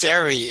 it's not a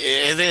theory.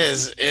 It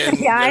is in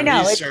yeah, I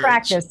know. research. It's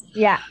practice.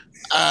 Yeah.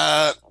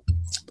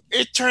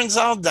 It turns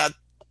out that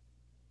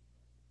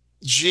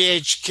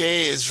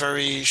GHK is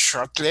very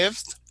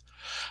short-lived,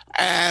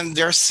 and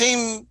there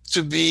seems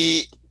to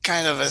be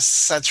kind of a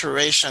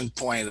saturation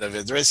point of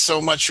it. There is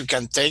so much you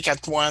can take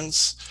at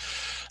once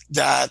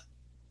that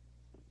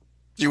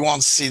you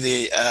won't see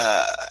the,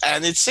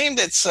 and it seemed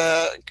it's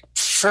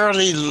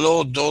fairly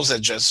low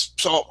dosages.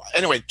 So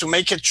anyway, to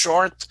make it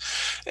short,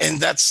 in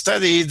that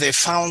study, they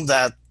found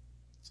that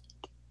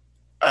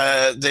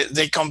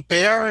they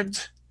compared,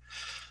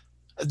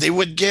 they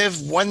would give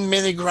 1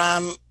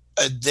 milligram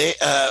a day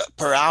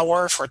per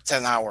hour for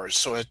 10 hours,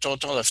 so a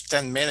total of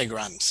 10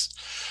 milligrams.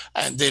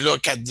 And they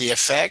look at the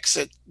effects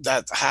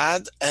that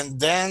had, and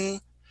then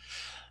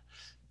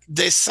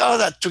they saw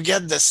that to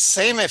get the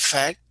same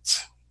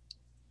effect,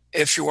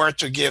 if you were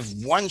to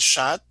give one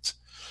shot,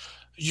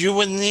 you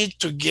would need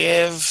to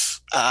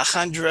give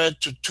 100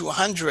 to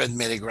 200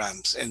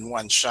 milligrams in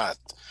one shot.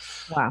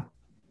 Wow.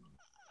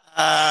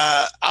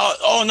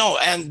 Oh no,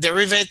 and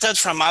derivated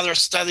from other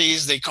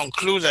studies, they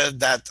concluded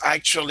that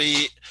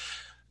actually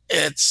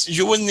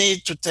you would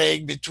need to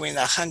take between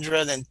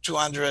 100 and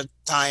 200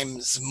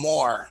 times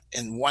more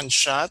in one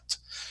shot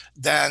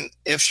than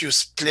if you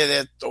split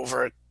it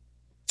over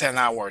 10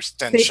 hours,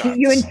 10 shots.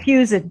 You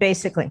infuse it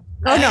basically.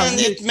 Oh, and no,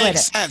 it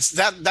makes sense.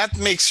 That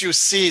makes you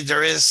see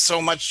there is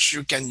so much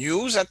you can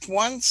use at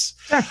once.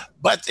 Sure.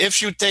 But if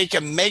you take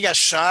a mega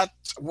shot,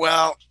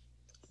 well,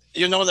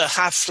 you know the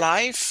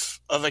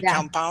half-life of a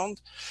compound?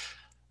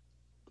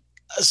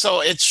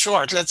 So it's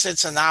short. Let's say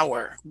it's an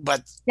hour,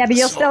 but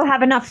you'll still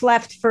have enough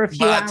left for a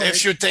few hours. But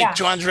if you take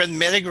 200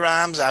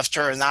 milligrams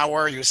after an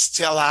hour, you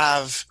still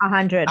have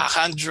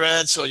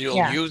 100. So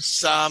you'll use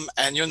some,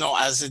 and you know,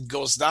 as it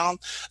goes down,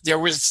 there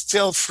will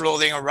still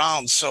floating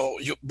around. So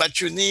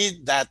but you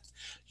need that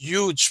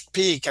huge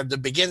peak at the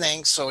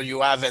beginning, so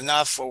you have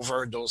enough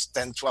over those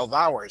 10, 12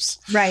 hours.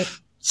 Right.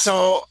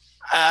 So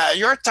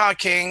you're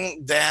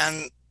talking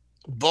then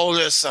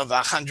bolus of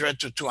 100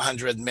 to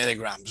 200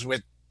 milligrams,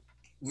 which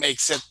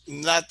makes it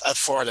not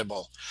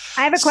affordable.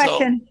 I have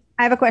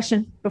a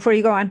question before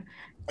you go on.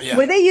 Yeah.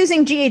 Were they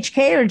using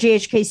GHK or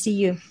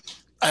GHK-Cu?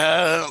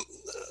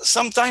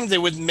 Sometimes they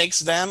would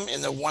mix them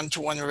in a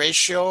 1-to-1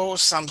 ratio,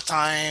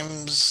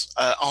 sometimes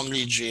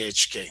only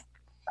GHK.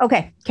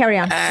 Okay, carry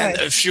on. And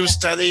a few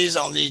studies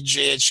only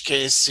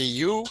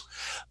GHK-Cu,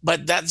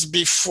 but that's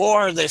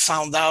before they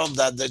found out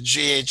that the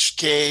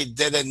GHK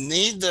didn't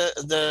need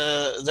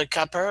the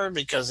copper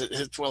because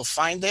it will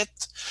find it.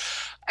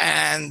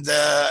 And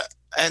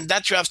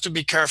that you have to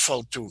be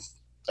careful too.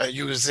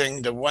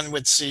 Using the one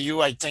with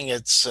Cu, I think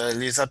it's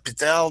Lisa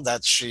Patel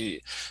that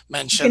she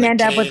mentioned. You can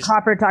end up with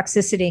copper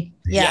toxicity.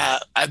 Yeah,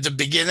 at the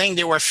beginning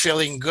they were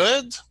feeling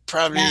good,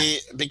 probably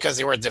because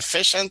they were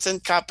deficient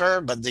in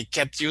copper, but they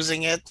kept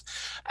using it,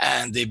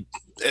 and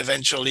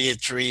eventually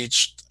it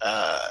reached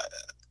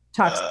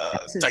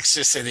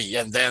toxicity,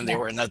 and then they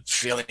were not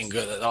feeling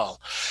good at all.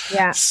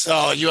 Yeah.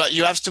 So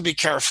you have to be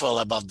careful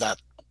about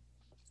that.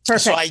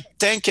 Perfect. So I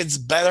think it's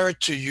better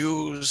to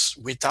use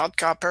without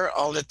copper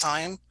all the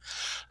time,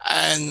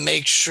 and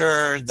make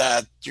sure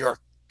that your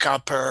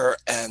copper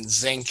and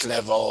zinc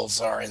levels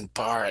are in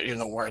par, you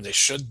know, where they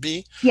should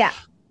be. Yeah.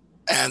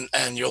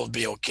 And you'll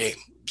be okay.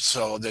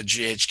 So the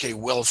GHK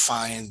will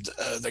find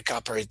the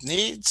copper it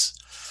needs,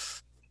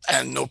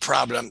 and no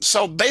problem.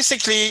 So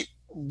basically,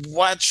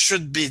 what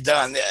should be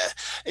done?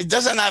 It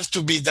doesn't have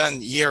to be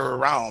done year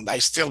round. I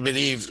still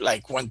believe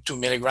like 1-2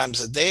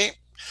 milligrams a day.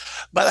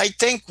 But I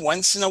think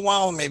once in a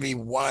while, maybe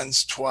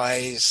once,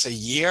 twice a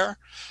year,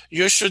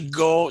 you should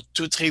go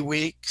 2-3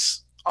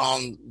 weeks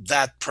on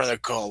that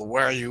protocol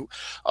where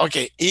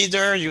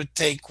either you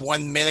take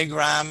 1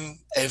 milligram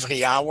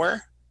every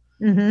hour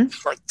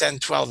for 10,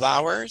 12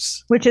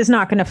 hours. Which is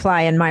not going to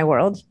fly in my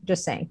world,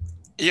 just saying.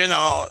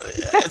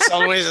 it's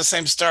always the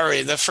same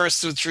story. The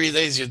first 2, 3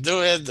 days you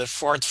do it, the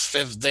fourth,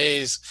 fifth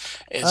days,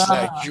 it's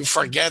like Oh, you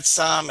forget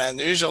some, and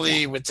yeah.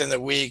 usually within a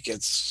week,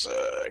 it's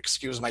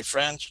excuse my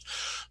French,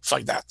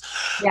 fuck that.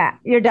 Yeah,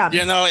 you're done.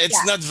 It's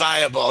Yeah. not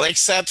viable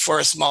except for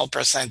a small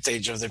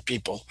percentage of the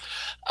people.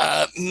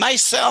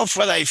 Myself,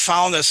 what I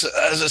found as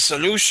a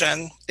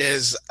solution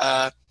is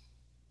an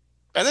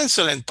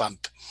insulin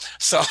pump.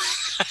 So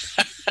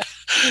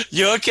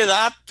you hook it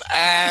up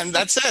and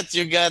that's it.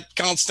 You get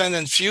constant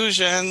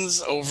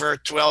infusions over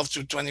 12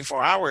 to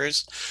 24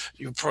 hours.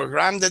 You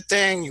program the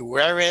thing, you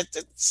wear it.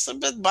 It's a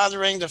bit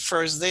bothering the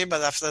first day,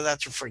 but after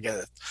that you forget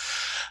it.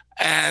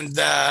 And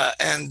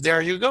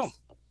there you go.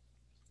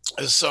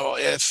 So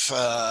if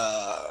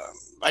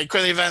I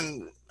could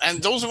even,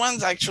 and those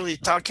ones actually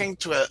talking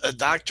to a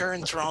doctor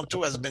in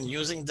Toronto has been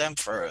using them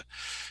for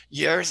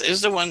years,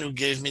 is the one who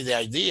gave me the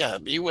idea.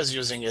 He was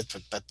using it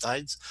with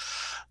peptides.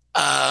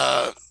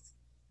 Uh,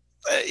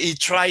 he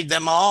tried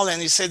them all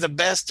and he said the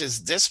best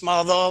is this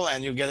model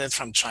and you get it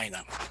from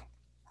China.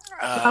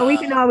 Well, Uh, we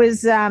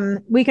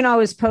can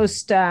always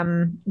post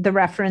the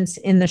reference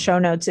in the show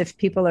notes if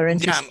people are yeah,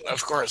 interested.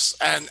 of course.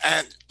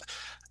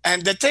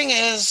 And the thing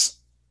is,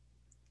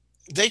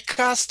 they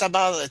cost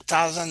about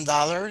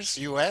 $1,000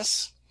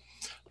 US.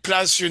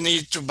 Plus, you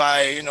need to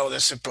buy, the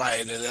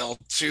supply, the little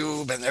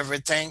tube and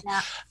everything.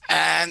 Yeah.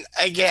 And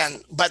again,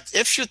 but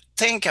if you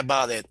think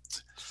about it,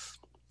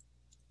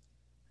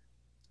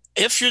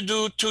 if you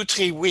do 2,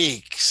 3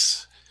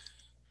 weeks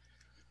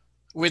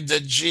with the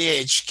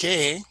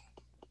GHK,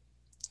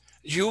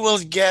 you will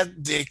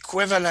get the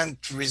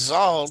equivalent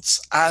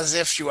results as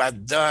if you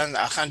had done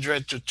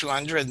 100 to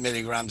 200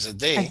 milligrams a A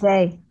day.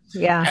 day.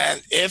 Yeah.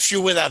 And if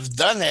you would have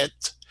done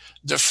it,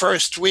 the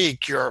first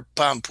week, your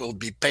pump will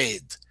be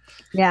paid.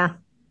 Yeah.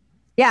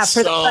 Yeah.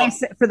 So,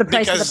 For the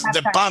price of the because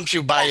the peptide. pump,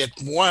 you buy it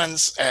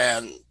once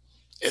and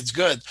it's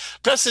good.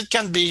 Plus, it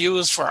can be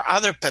used for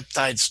other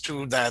peptides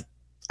too that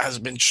has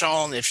been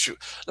shown if you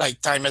like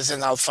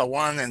thymosin alpha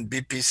 1 and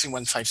BPC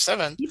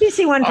 157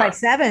 UBC are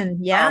 157. are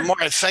Yeah. more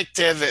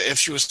effective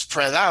if you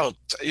spread out.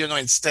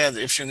 Instead,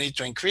 if you need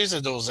to increase the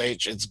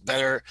dosage, it's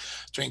better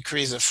to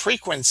increase the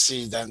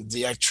frequency than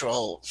the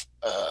actual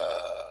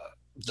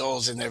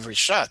dose in every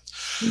shot.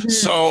 Mhm.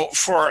 So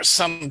for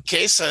some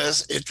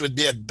cases, it would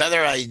be a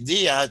better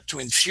idea to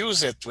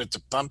infuse it with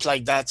a pump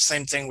like that.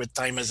 Same thing with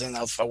thymosin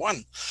alpha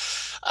 1.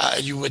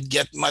 You would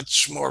get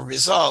much more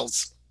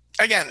results.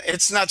 Again,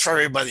 it's not for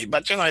everybody,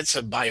 but it's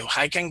a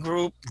biohacking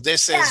group.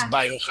 This is Yeah.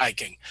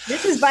 biohacking.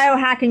 This is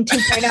biohacking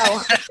 2.0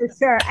 for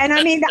sure. And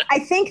I mean, I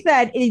think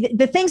that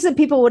the things that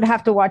people would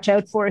have to watch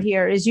out for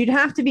here is you'd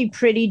have to be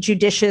pretty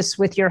judicious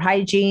with your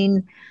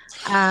hygiene,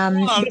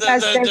 Well,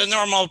 because the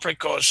normal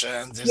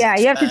precautions, yeah,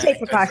 you have to take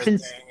disinfect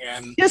precautions.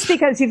 everything, and Just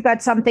because you've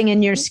got something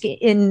in your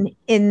skin,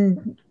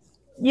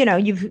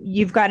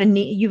 you've got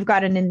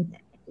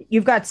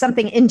you've got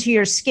something into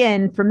your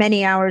skin for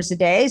many hours a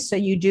day, so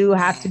you do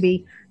have to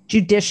be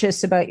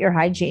judicious about your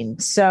hygiene.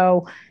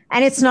 So,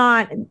 and it's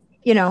not,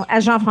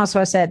 as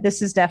Jean-François said,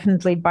 this is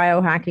definitely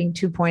biohacking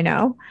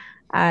 2.0.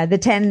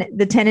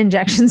 The ten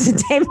injections a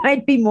day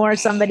might be more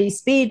somebody's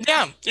speed.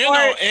 yeah,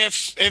 Or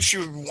if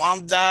you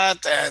want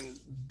that and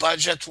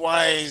budget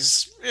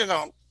wise,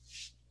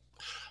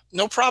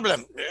 no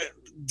problem.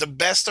 The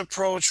best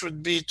approach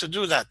would be to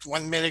do that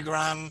 1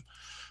 milligram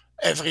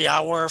every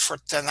hour for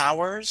 10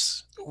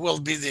 hours will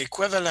be the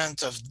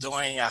equivalent of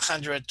doing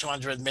 100,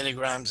 200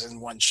 milligrams in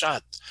one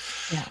shot.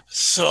 yeah.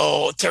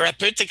 So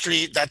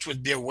therapeutically, that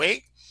would be a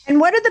way. And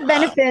what are the Uh,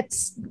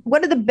 benefits?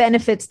 What are the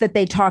benefits that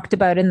they talked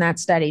about in that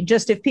study?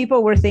 Just if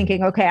people were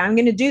thinking, okay, I'm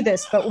going to do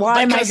this, but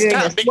why am I doing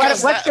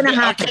this? What's going to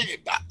happen? okay,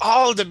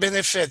 all the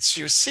benefits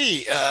you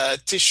see,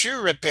 tissue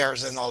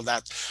repairs and all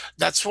that.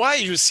 That's why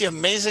you see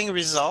amazing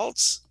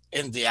results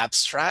in the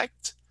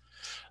abstract.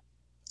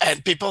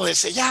 And people, they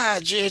say, yeah,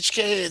 GHK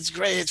is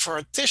great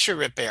for tissue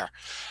repair.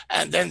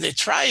 And then they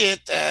try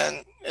it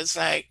and it's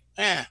like,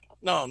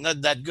 no,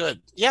 not that good.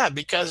 Yeah,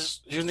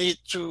 because you need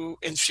to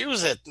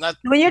infuse it, not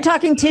When you're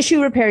talking tissue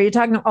repair, you're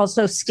talking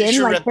also skin,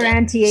 tissue like for repair,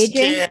 anti-aging.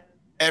 skin,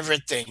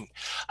 everything.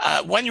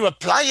 When you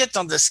apply it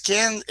on the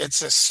skin,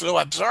 it's a slow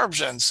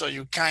absorption. So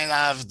you kind of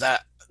have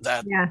that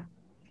Yeah.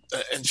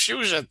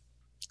 infusion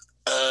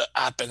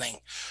happening,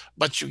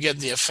 but you get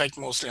the effect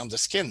mostly on the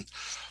skin.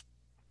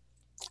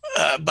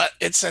 But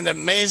it's an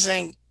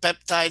amazing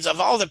peptides of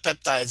all the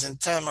peptides in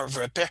terms of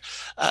repair.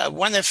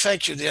 One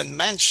effect you didn't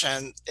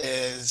mention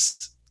is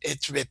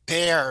it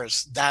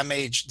repairs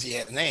damaged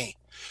DNA.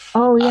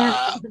 Oh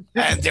yeah.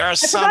 And there are I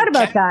forgot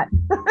about that.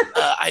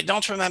 I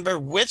don't remember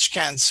which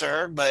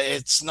cancer, but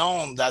it's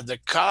known that the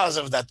cause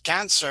of that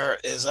cancer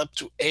is up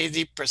to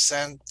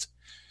 80%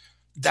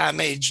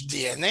 damaged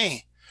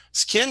DNA.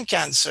 Skin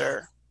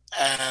cancer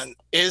and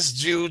is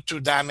due to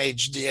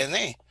damaged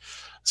DNA.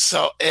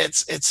 So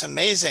it's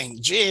amazing.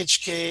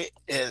 GHK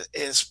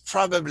is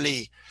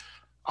probably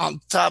on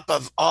top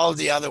of all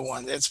the other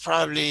ones. It's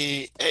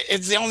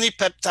the only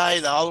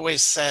peptide I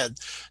always said,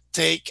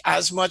 take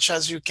as much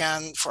as you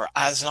can for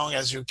as long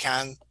as you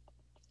can,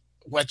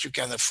 what you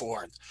can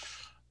afford.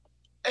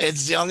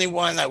 It's the only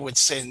one I would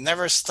say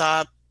never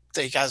stop.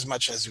 Take as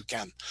much as you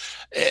can.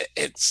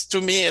 It's to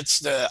me, it's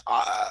the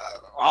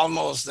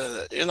almost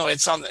the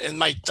it's on in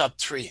my top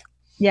three.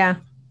 Yeah.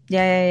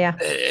 Yeah.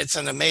 It's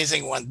an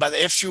amazing one. But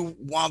if you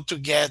want to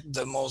get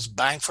the most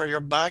bang for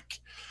your buck,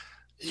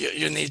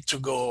 you need to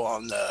go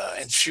on the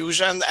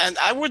infusion, and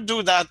I would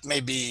do that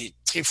maybe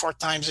 3-4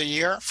 times a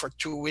year for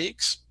 2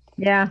 weeks.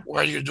 Yeah.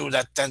 Where you do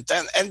that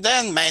 10-10, and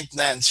then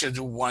maintenance, you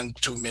do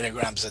 1-2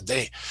 milligrams a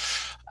day.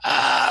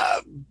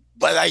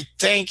 But I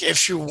think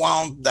if you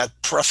want that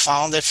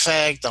profound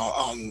effect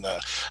and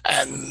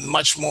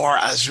much more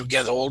as you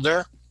get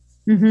older,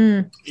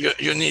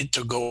 you need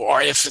to go,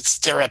 or if it's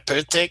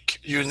therapeutic,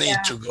 you need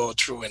to go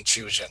through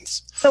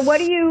infusions. So what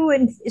do you,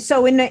 in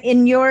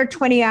your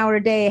 20-hour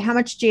day, how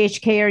much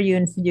GHK are you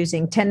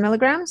infusing? 10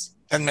 milligrams?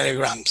 10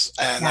 milligrams.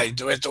 And I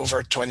do it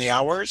over 20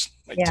 hours.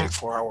 I take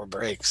 4-hour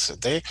breaks a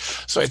day.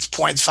 So it's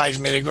 0.5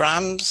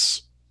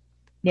 milligrams.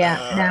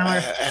 Yeah, an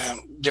hour. And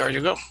there you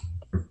go.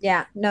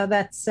 Yeah, no,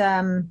 that's,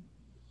 no,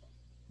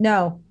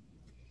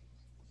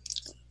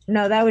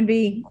 that would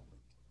be,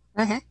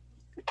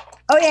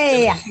 Oh,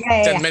 yeah.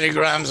 10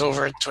 milligrams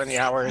over 20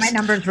 hours. My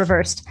number's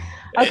reversed.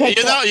 Okay.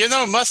 You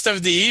know, most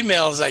of the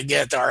emails I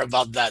get are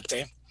about that.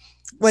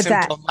 What's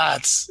Simple that?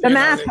 Maths. The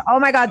math.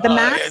 Oh my God, the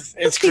math.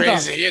 It's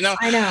crazy, I know.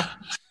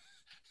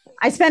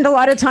 I spend a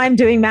lot of time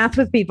doing math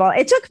with people.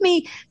 It took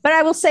me, but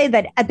I will say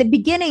that at the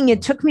beginning,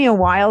 it took me a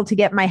while to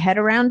get my head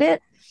around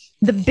it.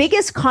 The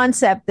biggest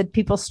concept that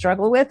people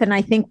struggle with, and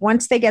I think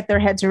once they get their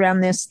heads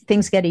around this,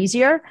 things get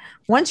easier.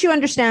 Once you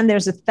understand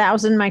there's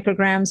 1,000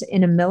 micrograms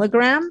in a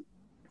milligram,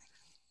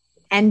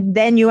 and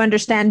then you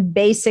understand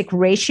basic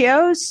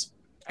ratios.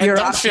 And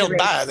don't feel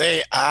bad.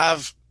 They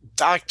have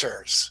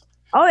doctors.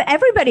 Oh,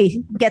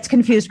 everybody gets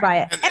confused by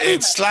it.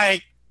 It's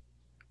like,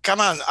 come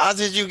on, how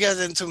did you get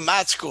into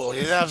math school?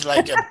 You have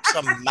like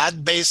some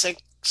math basic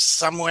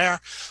somewhere,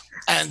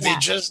 and they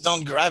just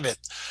don't grab it.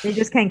 They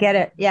just can't get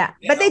it. Yeah.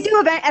 But they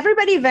do.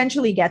 Everybody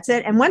eventually gets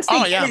it. And once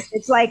they get it,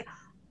 it's like,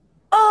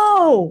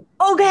 oh,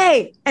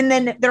 okay. And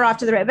then they're off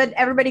to the right. But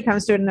everybody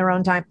comes to it in their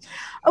own time.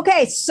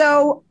 Okay.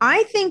 So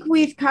I think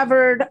we've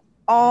covered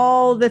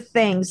all the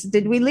things.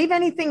 Did we leave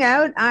anything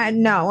out?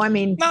 No, I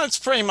mean. No, it's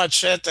pretty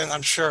much it. And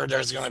I'm sure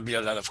there's going to be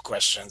a lot of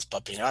questions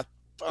popping up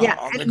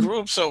on the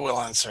group. So we'll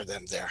answer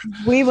them there.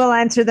 We will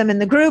answer them in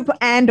the group,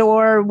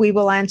 or we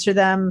will answer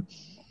them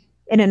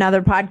in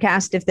another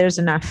podcast if there's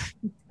enough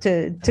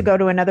to go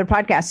to another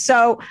podcast.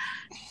 So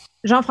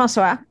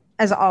Jean-François,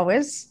 as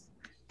always,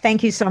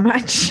 thank you so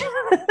much.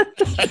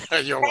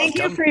 You're welcome. Thank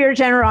you for your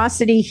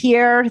generosity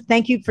here.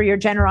 Thank you for your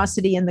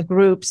generosity in the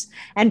groups.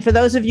 And for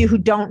those of you who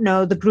don't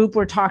know, the group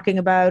we're talking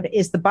about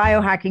is the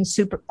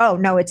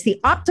it's the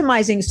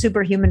Optimizing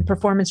Superhuman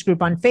Performance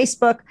group on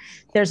Facebook.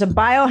 There's a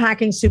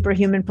Biohacking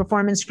Superhuman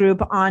Performance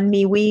group on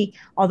MeWe,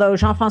 although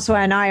Jean-François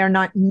and I are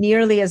not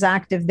nearly as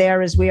active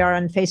there as we are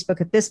on Facebook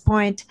at this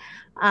point.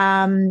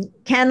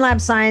 CanLab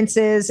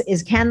Sciences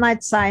is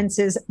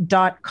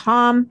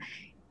canladsciences.com.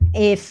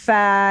 If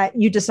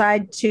you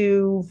decide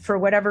to, for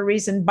whatever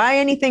reason, buy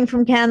anything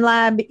from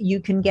CanLab,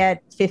 you can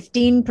get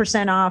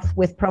 15% off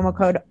with promo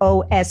code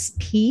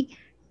OSP.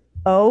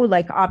 O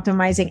like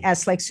optimizing,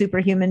 S like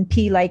superhuman,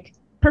 P like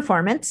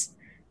performance,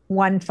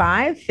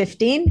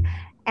 15.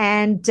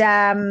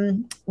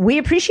 And we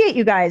appreciate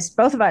you guys,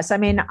 both of us. I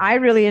mean, I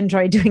really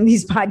enjoy doing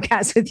these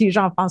podcasts with you,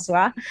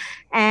 Jean-François,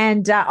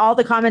 and all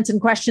the comments and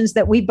questions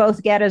that we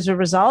both get as a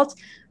result.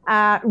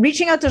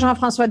 Reaching out to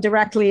Jean-François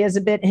directly is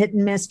a bit hit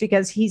and miss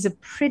because he's a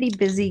pretty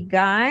busy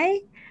guy.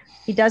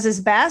 He does his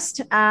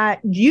best.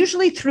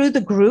 Usually through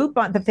the group,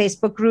 on the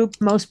Facebook group,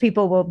 most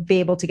people will be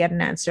able to get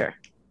an answer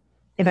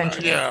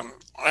eventually. Yeah,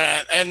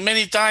 and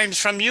many times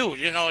from you.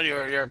 You know,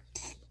 you're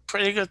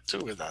pretty good too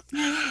with that.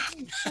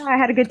 I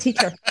had a good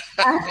teacher.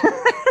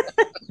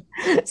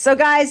 So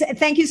guys,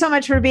 thank you so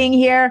much for being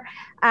here.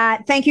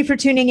 Thank you for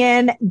tuning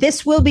in.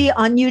 This will be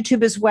on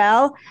YouTube as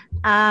well.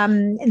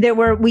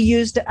 We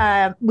used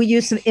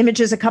some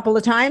images a couple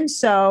of times,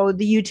 so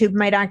the YouTube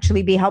might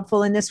actually be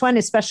helpful in this one,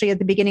 especially at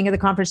the beginning of the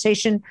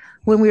conversation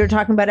when we were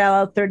talking about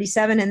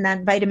LL37 and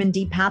that vitamin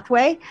D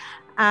pathway.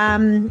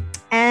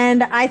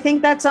 And I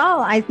think that's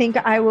all. I think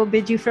I will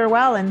bid you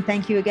farewell and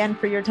thank you again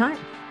for your time.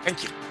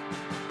 Thank you.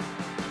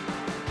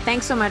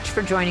 Thanks so much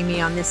for joining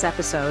me on this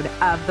episode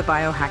of the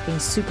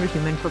Biohacking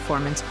Superhuman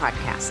Performance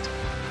Podcast.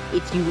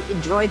 If you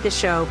enjoyed the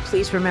show,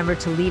 please remember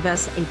to leave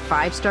us a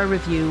 5-star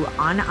review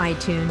on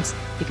iTunes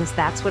because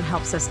that's what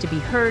helps us to be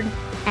heard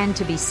and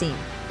to be seen.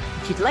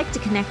 If you'd like to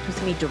connect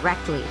with me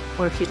directly,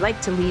 or if you'd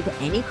like to leave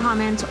any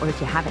comments, or if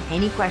you have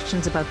any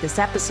questions about this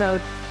episode,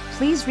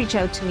 please reach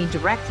out to me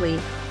directly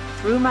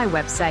through my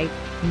website,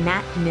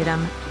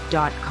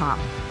 natmidham.com.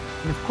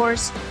 And of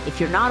course, if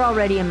you're not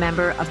already a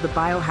member of the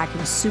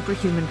Biohacking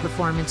Superhuman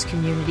Performance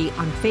community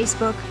on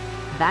Facebook,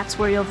 that's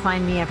where you'll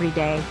find me every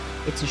day.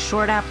 It's a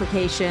short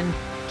application.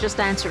 Just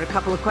answer a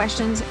couple of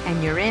questions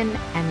and you're in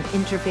and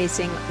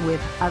interfacing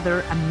with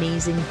other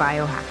amazing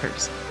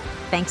biohackers.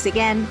 Thanks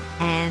again,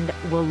 and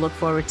we'll look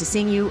forward to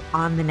seeing you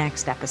on the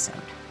next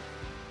episode.